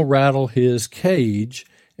 It's going to rattle his cage,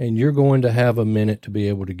 and you're going to have a minute to be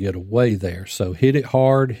able to get away there. So hit it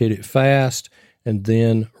hard, hit it fast, and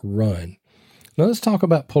then run. Now let's talk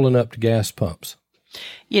about pulling up to gas pumps.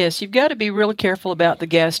 Yes, you've got to be really careful about the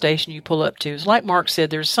gas station you pull up to. It's like Mark said,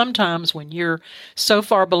 there's sometimes when you're so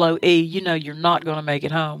far below E, you're not going to make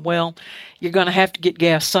it home. Well, you're going to have to get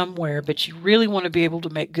gas somewhere, but you really want to be able to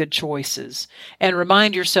make good choices and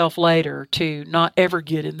remind yourself later to not ever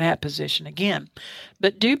get in that position again.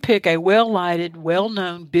 But do pick a well-lighted,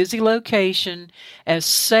 well-known, busy location as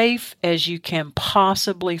safe as you can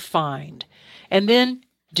possibly find. And then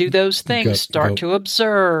do those things. Start to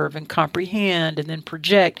observe and comprehend and then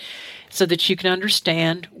project so that you can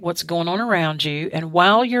understand what's going on around you. And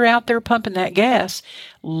while you're out there pumping that gas,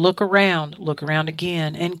 look around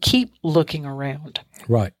again, and keep looking around.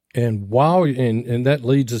 Right. And and that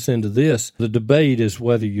leads us into this. The debate is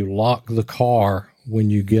whether you lock the car when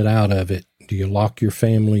you get out of it. Do you lock your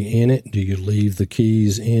family in it? Do you leave the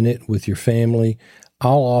keys in it with your family?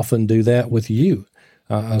 I'll often do that with you.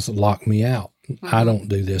 I said, lock me out. I don't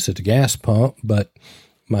do this at the gas pump, but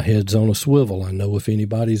my head's on a swivel. I know if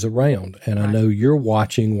anybody's around, and I know you're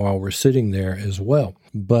watching while we're sitting there as well.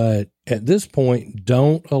 But at this point,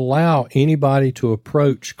 don't allow anybody to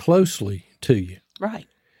approach closely to you. Right.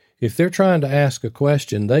 If they're trying to ask a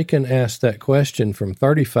question, they can ask that question from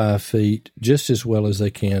 35 feet just as well as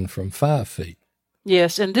they can from 5 feet.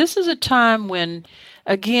 Yes, and this is a time when,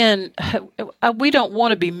 again, we don't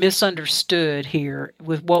want to be misunderstood here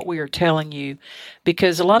with what we are telling you,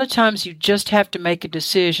 because a lot of times you just have to make a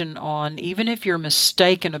decision on, even if you're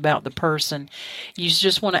mistaken about the person, you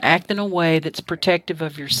just want to act in a way that's protective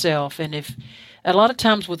of yourself. And if a lot of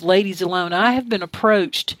times with ladies alone, I have been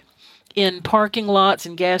approached in parking lots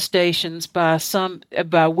and gas stations by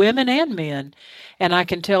women and men. And I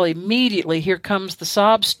can tell immediately, here comes the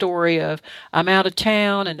sob story of, I'm out of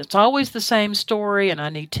town, and it's always the same story, and I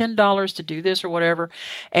need $10 to do this or whatever.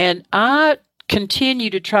 And I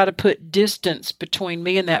continue to try to put distance between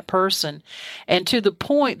me and that person, and to the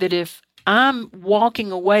point that if I'm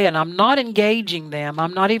walking away and I'm not engaging them,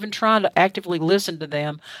 I'm not even trying to actively listen to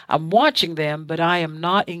them, I'm watching them, but I am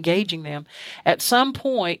not engaging them, at some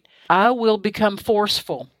point I will become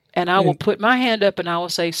forceful, and I will put my hand up and I will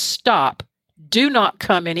say, stop. Do not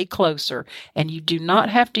come any closer. And you do not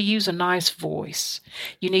have to use a nice voice.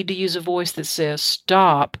 You need to use a voice that says,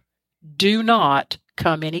 stop, do not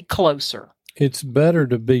come any closer. It's better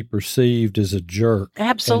to be perceived as a jerk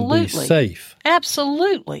Absolutely. and be safe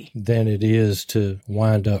Absolutely. than it is to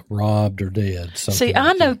wind up robbed or dead. See,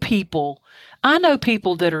 I know people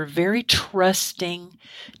that are very trusting,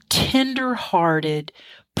 tender-hearted,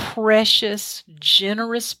 precious,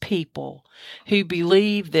 generous people who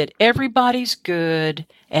believe that everybody's good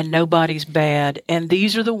and nobody's bad, and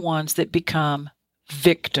these are the ones that become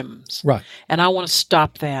victims. Right. And I want to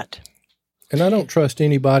stop that. And I don't trust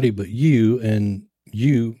anybody but you, and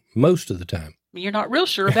you most of the time. You're not real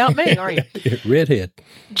sure about me, are you? Redhead.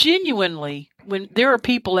 Genuinely, when there are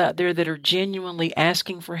people out there that are genuinely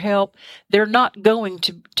asking for help, they're not going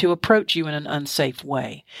to approach you in an unsafe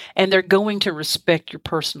way. And they're going to respect your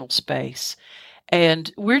personal space.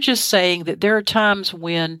 And we're just saying that there are times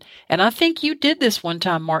when, and I think you did this one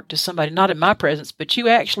time, Mark, to somebody, not in my presence, but you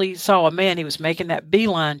actually saw a man who was making that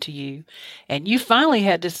beeline to you, and you finally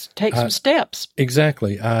had to take some steps.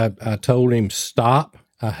 Exactly. I told him, stop.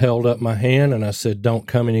 I held up my hand and I said, don't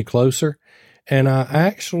come any closer. And I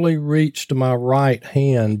actually reached my right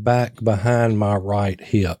hand back behind my right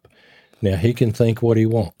hip. Now, he can think what he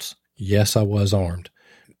wants. Yes, I was armed.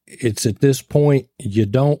 It's at this point, you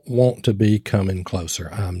don't want to be coming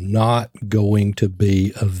closer. I'm not going to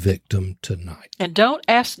be a victim tonight. And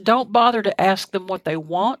don't bother to ask them what they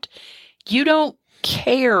want. You don't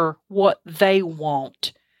care what they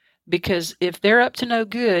want, because if they're up to no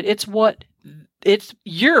good,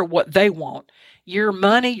 you're what they want. Your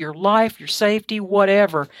money, your life, your safety,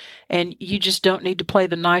 whatever. And you just don't need to play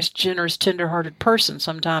the nice, generous, tender-hearted person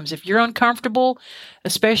sometimes. If you're uncomfortable,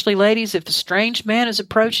 especially ladies, if the strange man is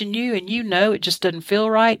approaching you and you know it just doesn't feel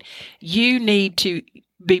right, you need to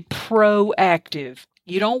be proactive.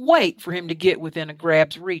 You don't wait for him to get within a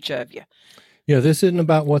grab's reach of you. Yeah, this isn't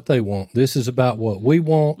about what they want. This is about what we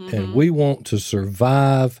want, and we want to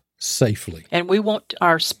survive safely. And we want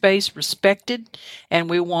our space respected, and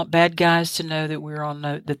we want bad guys to know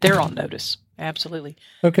that that they're on notice. Absolutely.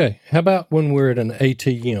 Okay. How about when we're at an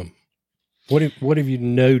ATM? What have you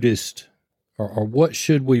noticed, or what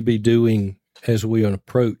should we be doing as we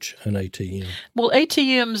approach an ATM? Well,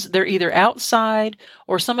 ATMs, they're either outside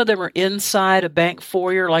or some of them are inside a bank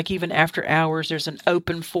foyer, like even after hours, there's an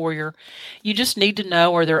open foyer. You just need to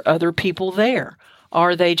know, are there other people there?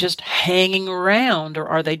 Are they just hanging around, or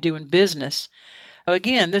are they doing business?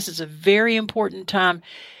 Again, this is a very important time.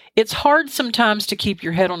 It's hard sometimes to keep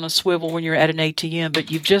your head on a swivel when you're at an ATM, but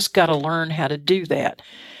you've just got to learn how to do that.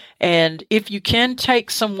 And if you can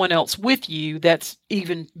take someone else with you, that's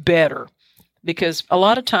even better, because a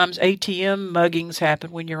lot of times ATM muggings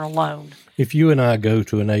happen when you're alone. If you and I go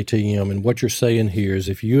to an ATM, and what you're saying here is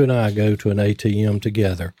if you and I go to an ATM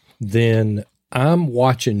together, then I'm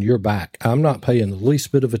watching your back. I'm not paying the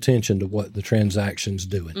least bit of attention to what the transaction's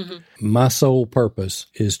doing. Mm-hmm. My sole purpose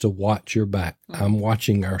is to watch your back. Mm-hmm. I'm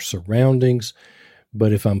watching our surroundings.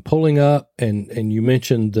 But if I'm pulling up, and you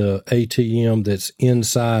mentioned the ATM that's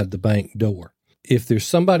inside the bank door, if there's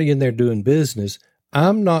somebody in there doing business,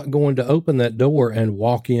 I'm not going to open that door and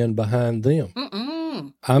walk in behind them.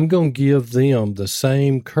 Mm-mm. I'm going to give them the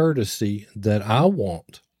same courtesy that I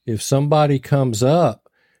want. If somebody comes up,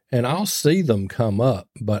 and I'll see them come up,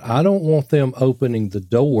 but I don't want them opening the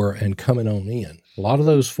door and coming on in. A lot of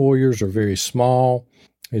those foyers are very small.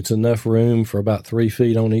 It's enough room for about 3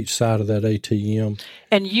 feet on each side of that ATM.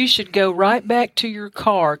 And you should go right back to your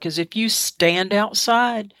car, because if you stand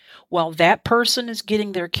outside while that person is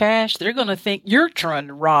getting their cash, they're going to think you're trying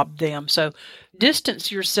to rob them. So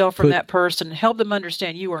distance yourself from that person and help them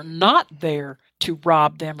understand you are not there to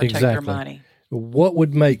rob them or take their money. What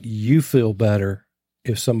would make you feel better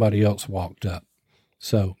if somebody else walked up?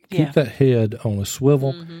 So keep that head on a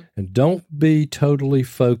swivel, and don't be totally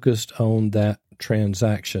focused on that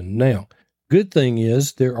transaction. Now, good thing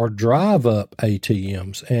is there are drive-up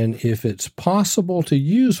ATMs, and if it's possible to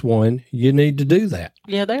use one, you need to do that.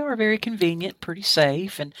 Yeah, they are very convenient, pretty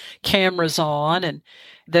safe, and cameras on, and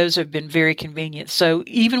those have been very convenient. So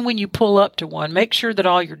even when you pull up to one, make sure that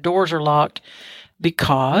all your doors are locked,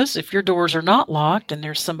 because if your doors are not locked and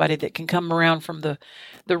there's somebody that can come around from the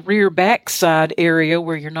rear backside area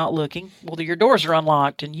where you're not looking, well, your doors are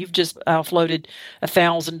unlocked and you've just offloaded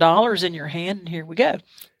 $1,000 in your hand, and here we go.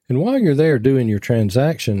 And while you're there doing your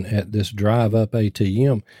transaction at this drive-up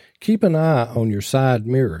ATM, keep an eye on your side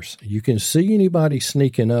mirrors. You can see anybody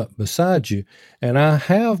sneaking up beside you, and I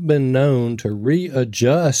have been known to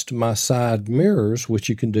readjust my side mirrors, which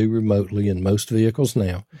you can do remotely in most vehicles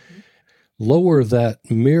now. Mm-hmm. lower that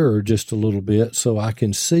mirror just a little bit so I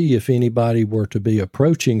can see if anybody were to be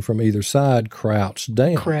approaching from either side crouched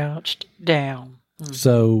down. Crouched down.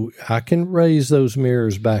 So I can raise those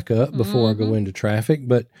mirrors back up before I go into traffic,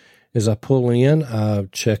 but as I pull in, I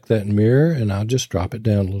check that mirror and I'll just drop it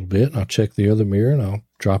down a little bit. And I'll check the other mirror and I'll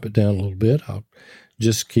drop it down a little bit. I'll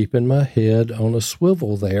just keeping my head on a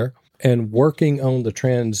swivel there and working on the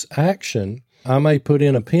transaction. I may put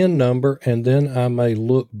in a PIN number and then I may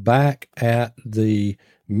look back at the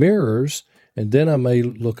mirrors and then I may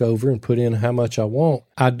look over and put in how much I want.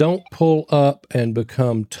 I don't pull up and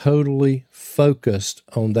become totally focused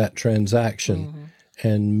on that transaction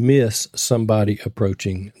and miss somebody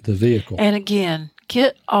approaching the vehicle. And again,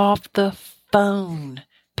 get off the phone.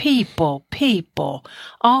 People,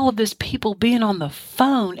 all of this people being on the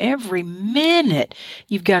phone every minute.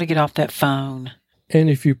 You've got to get off that phone. And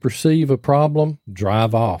if you perceive a problem,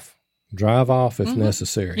 drive off. Drive off if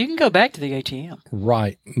necessary. You can go back to the ATM.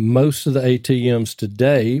 Right. Most of the ATMs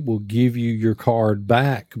today will give you your card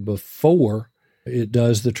back before it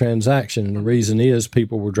does the transaction. And the reason is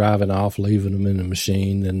people were driving off, leaving them in the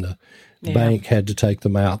machine, and the bank had to take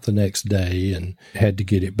them out the next day and had to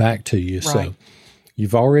get it back to you. Right. So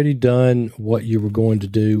you've already done what you were going to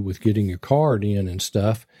do with getting your card in and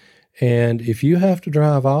stuff. And if you have to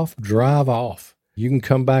drive off, drive off. You can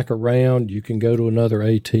come back around, you can go to another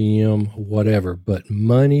ATM, whatever, but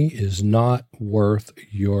money is not worth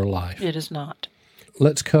your life. It is not.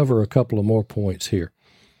 Let's cover a couple of more points here.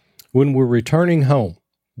 When we're returning home,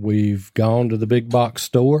 we've gone to the big box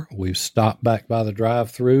store, we've stopped back by the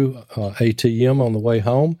drive-through ATM on the way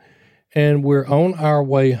home, and we're on our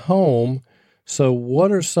way home. So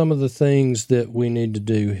what are some of the things that we need to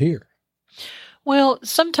do here? Well,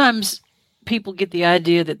 sometimes people get the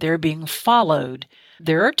idea that they're being followed.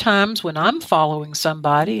 There are times when I'm following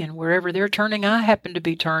somebody and wherever they're turning, I happen to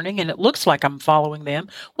be turning, and it looks like I'm following them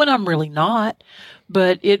when I'm really not.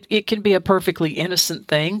 But it can be a perfectly innocent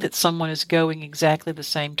thing that someone is going exactly the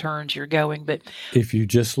same turns you're going. But if you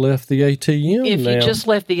just left the ATM, you just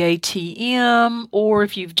left the ATM, or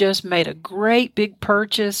if you've just made a great big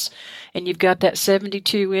purchase and you've got that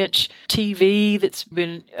 72-inch TV that's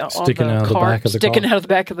been sticking out of the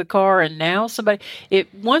back of the car, and now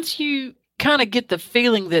once you kind of get the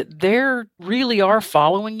feeling that they really are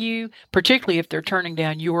following you, particularly if they're turning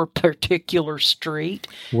down your particular street.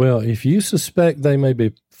 Well, if you suspect they may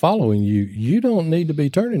be following you, you don't need to be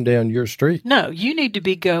turning down your street. No, you need to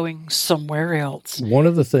be going somewhere else. One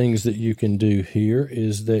of the things that you can do here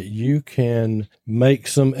is that you can make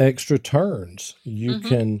some extra turns. You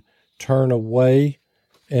can turn away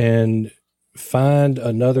and find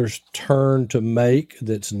another turn to make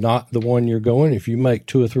that's not the one you're going. If you make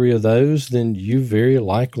 2 or 3 of those, then you very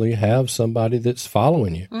likely have somebody that's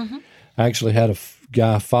following you. I actually had a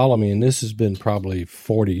guy follow me, and this has been probably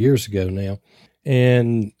 40 years ago now,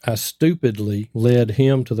 and I stupidly led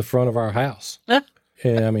him to the front of our house.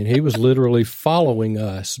 And I mean, he was literally following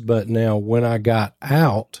us. But now when I got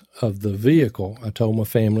out of the vehicle, I told my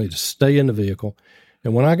family to stay in the vehicle.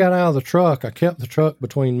 And when I got out of the truck, I kept the truck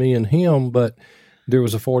between me and him, but there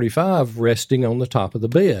was a .45 resting on the top of the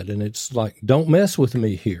bed. And it's like, don't mess with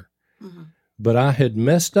me here. But I had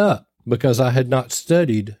messed up because I had not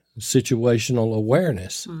studied situational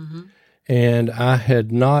awareness. And I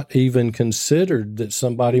had not even considered that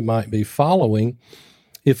somebody might be following.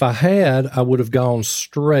 If I had, I would have gone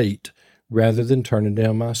straight rather than turning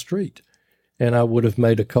down my street. And I would have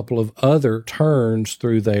made a couple of other turns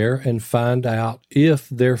through there and find out if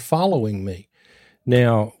they're following me.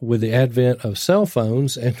 Now, with the advent of cell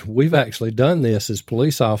phones, and we've actually done this as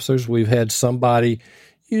police officers, we've had somebody,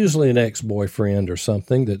 usually an ex-boyfriend or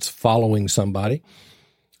something, that's following somebody.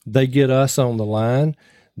 They get us on the line.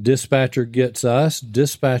 Dispatcher gets us.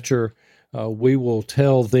 Dispatcher, we will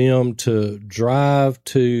tell them to drive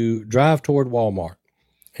toward Walmart.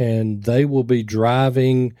 And they will be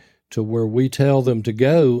driving to where we tell them to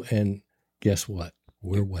go, and guess what?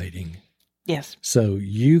 We're waiting. Yes. So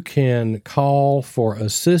you can call for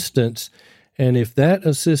assistance, and if that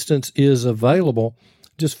assistance is available,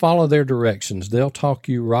 just follow their directions. They'll talk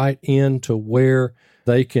you right into where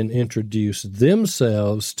they can introduce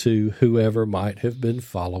themselves to whoever might have been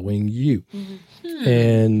following you.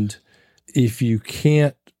 And if you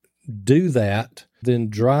can't do that, then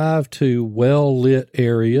drive to well-lit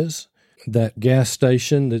areas. That gas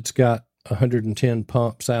station that's got 110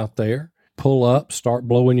 pumps out there, pull up, start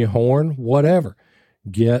blowing your horn, whatever.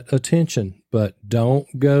 Get attention, but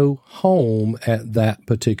don't go home at that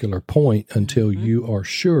particular point until you are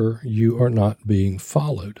sure you are not being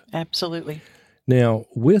followed. Absolutely. Now,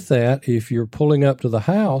 with that, if you're pulling up to the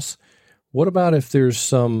house, what about if there's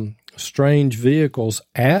some strange vehicles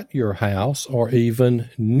at your house or even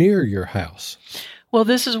near your house? Well,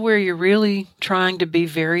 this is where you're really trying to be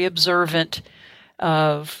very observant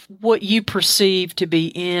of what you perceive to be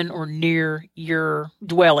in or near your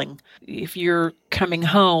dwelling. If you're coming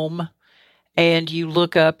home and you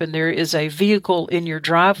look up and there is a vehicle in your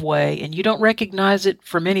driveway and you don't recognize it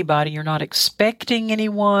from anybody, you're not expecting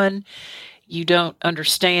anyone, you don't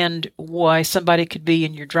understand why somebody could be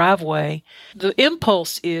in your driveway, the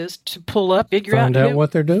impulse is to pull up, find out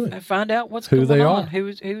what they're doing, find out what's who going they on, are,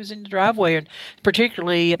 who's in the driveway, and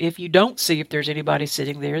particularly if you don't see if there's anybody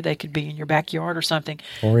sitting there, they could be in your backyard or something,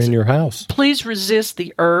 or in your house. Please resist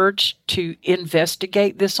the urge to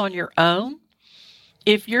investigate this on your own.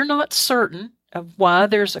 If you're not certain of why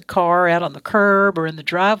there's a car out on the curb or in the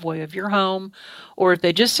driveway of your home, or if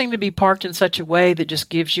they just seem to be parked in such a way that just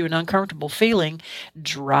gives you an uncomfortable feeling,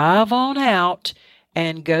 drive on out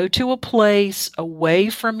and go to a place away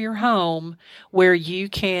from your home where you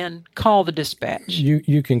can call the dispatch.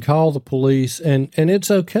 You can call the police, and it's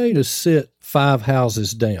okay to sit 5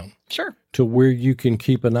 houses down. Sure. To where you can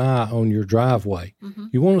keep an eye on your driveway. Mm-hmm.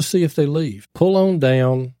 You want to see if they leave. Pull on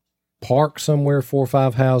down, park somewhere 4 or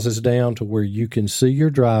 5 houses down to where you can see your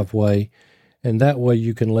driveway, and that way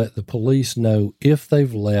you can let the police know if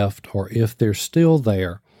they've left or if they're still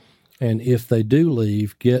there. And if they do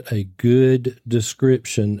leave, get a good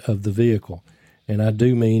description of the vehicle. And I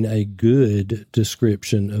do mean a good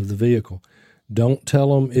description of the vehicle. Don't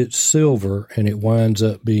tell them it's silver and it winds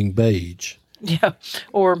up being beige. Yeah.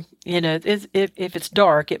 Or, if it's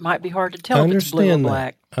dark, it might be hard to tell if it's blue or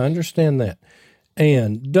black. I understand that.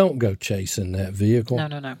 And don't go chasing that vehicle.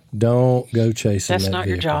 No. Don't go chasing that vehicle. That's not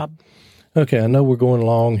your job. Okay, I know we're going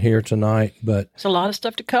long here tonight, but it's a lot of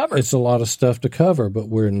stuff to cover. It's a lot of stuff to cover, but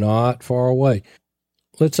we're not far away.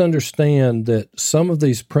 Let's understand that some of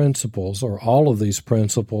these principles, or all of these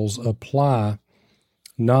principles, apply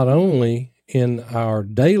not only in our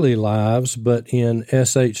daily lives, but in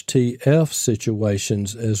SHTF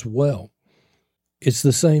situations as well. It's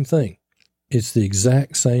the same thing. It's the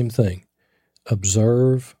exact same thing.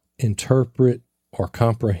 Observe, interpret, or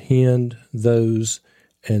comprehend those,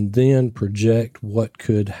 and then project what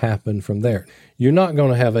could happen from there. You're not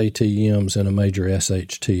going to have ATMs in a major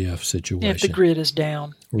SHTF situation. If the grid is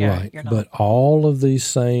down. Right. Yeah, but all of these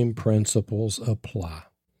same principles apply.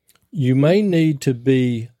 You may need to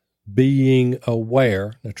be being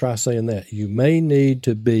aware. Now try saying that. You may need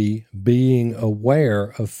to be being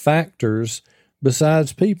aware of factors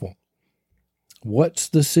besides people. What's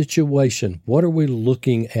the situation? What are we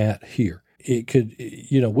looking at here? It could,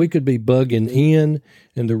 we could be bugging in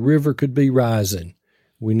and the river could be rising.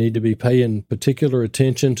 We need to be paying particular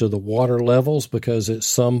attention to the water levels because at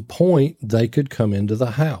some point they could come into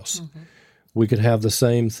the house. Mm-hmm. We could have the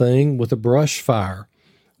same thing with a brush fire.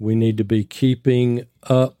 We need to be keeping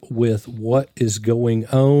up with what is going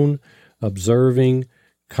on, observing,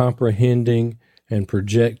 comprehending, and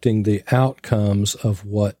projecting the outcomes of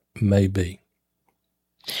what may be.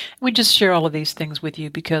 We just share all of these things with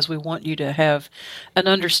you because we want you to have an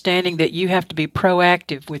understanding that you have to be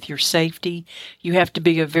proactive with your safety. You have to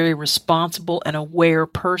be a very responsible and aware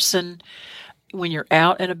person when you're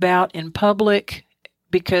out and about in public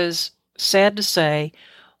because, sad to say,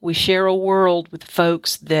 we share a world with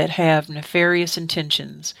folks that have nefarious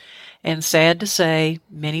intentions. And sad to say,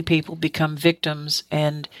 many people become victims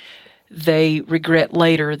and they regret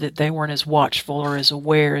later that they weren't as watchful or as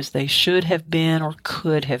aware as they should have been or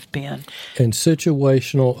could have been. And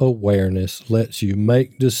situational awareness lets you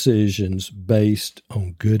make decisions based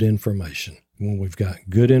on good information. When we've got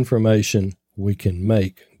good information, we can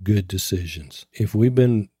make good decisions. If we've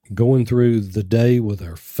been going through the day with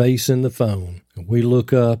our face in the phone, and we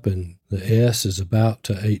look up and the S is about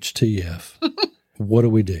to HTF, what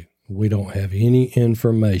do? We don't have any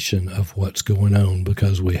information of what's going on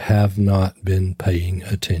because we have not been paying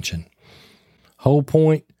attention. Whole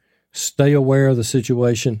point, stay aware of the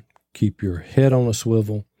situation, keep your head on a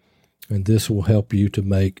swivel, and this will help you to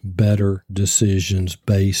make better decisions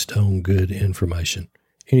based on good information.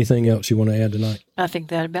 Anything else you want to add tonight? I think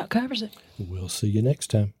that about covers it. We'll see you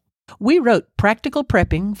next time. We wrote Practical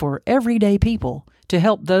Prepping for Everyday People to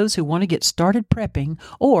help those who want to get started prepping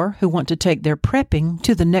or who want to take their prepping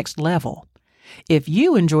to the next level. If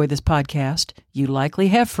you enjoy this podcast, you likely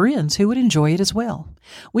have friends who would enjoy it as well.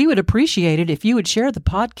 We would appreciate it if you would share the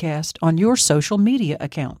podcast on your social media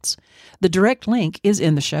accounts. The direct link is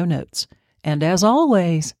in the show notes. And as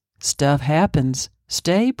always, stuff happens.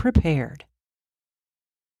 Stay prepared.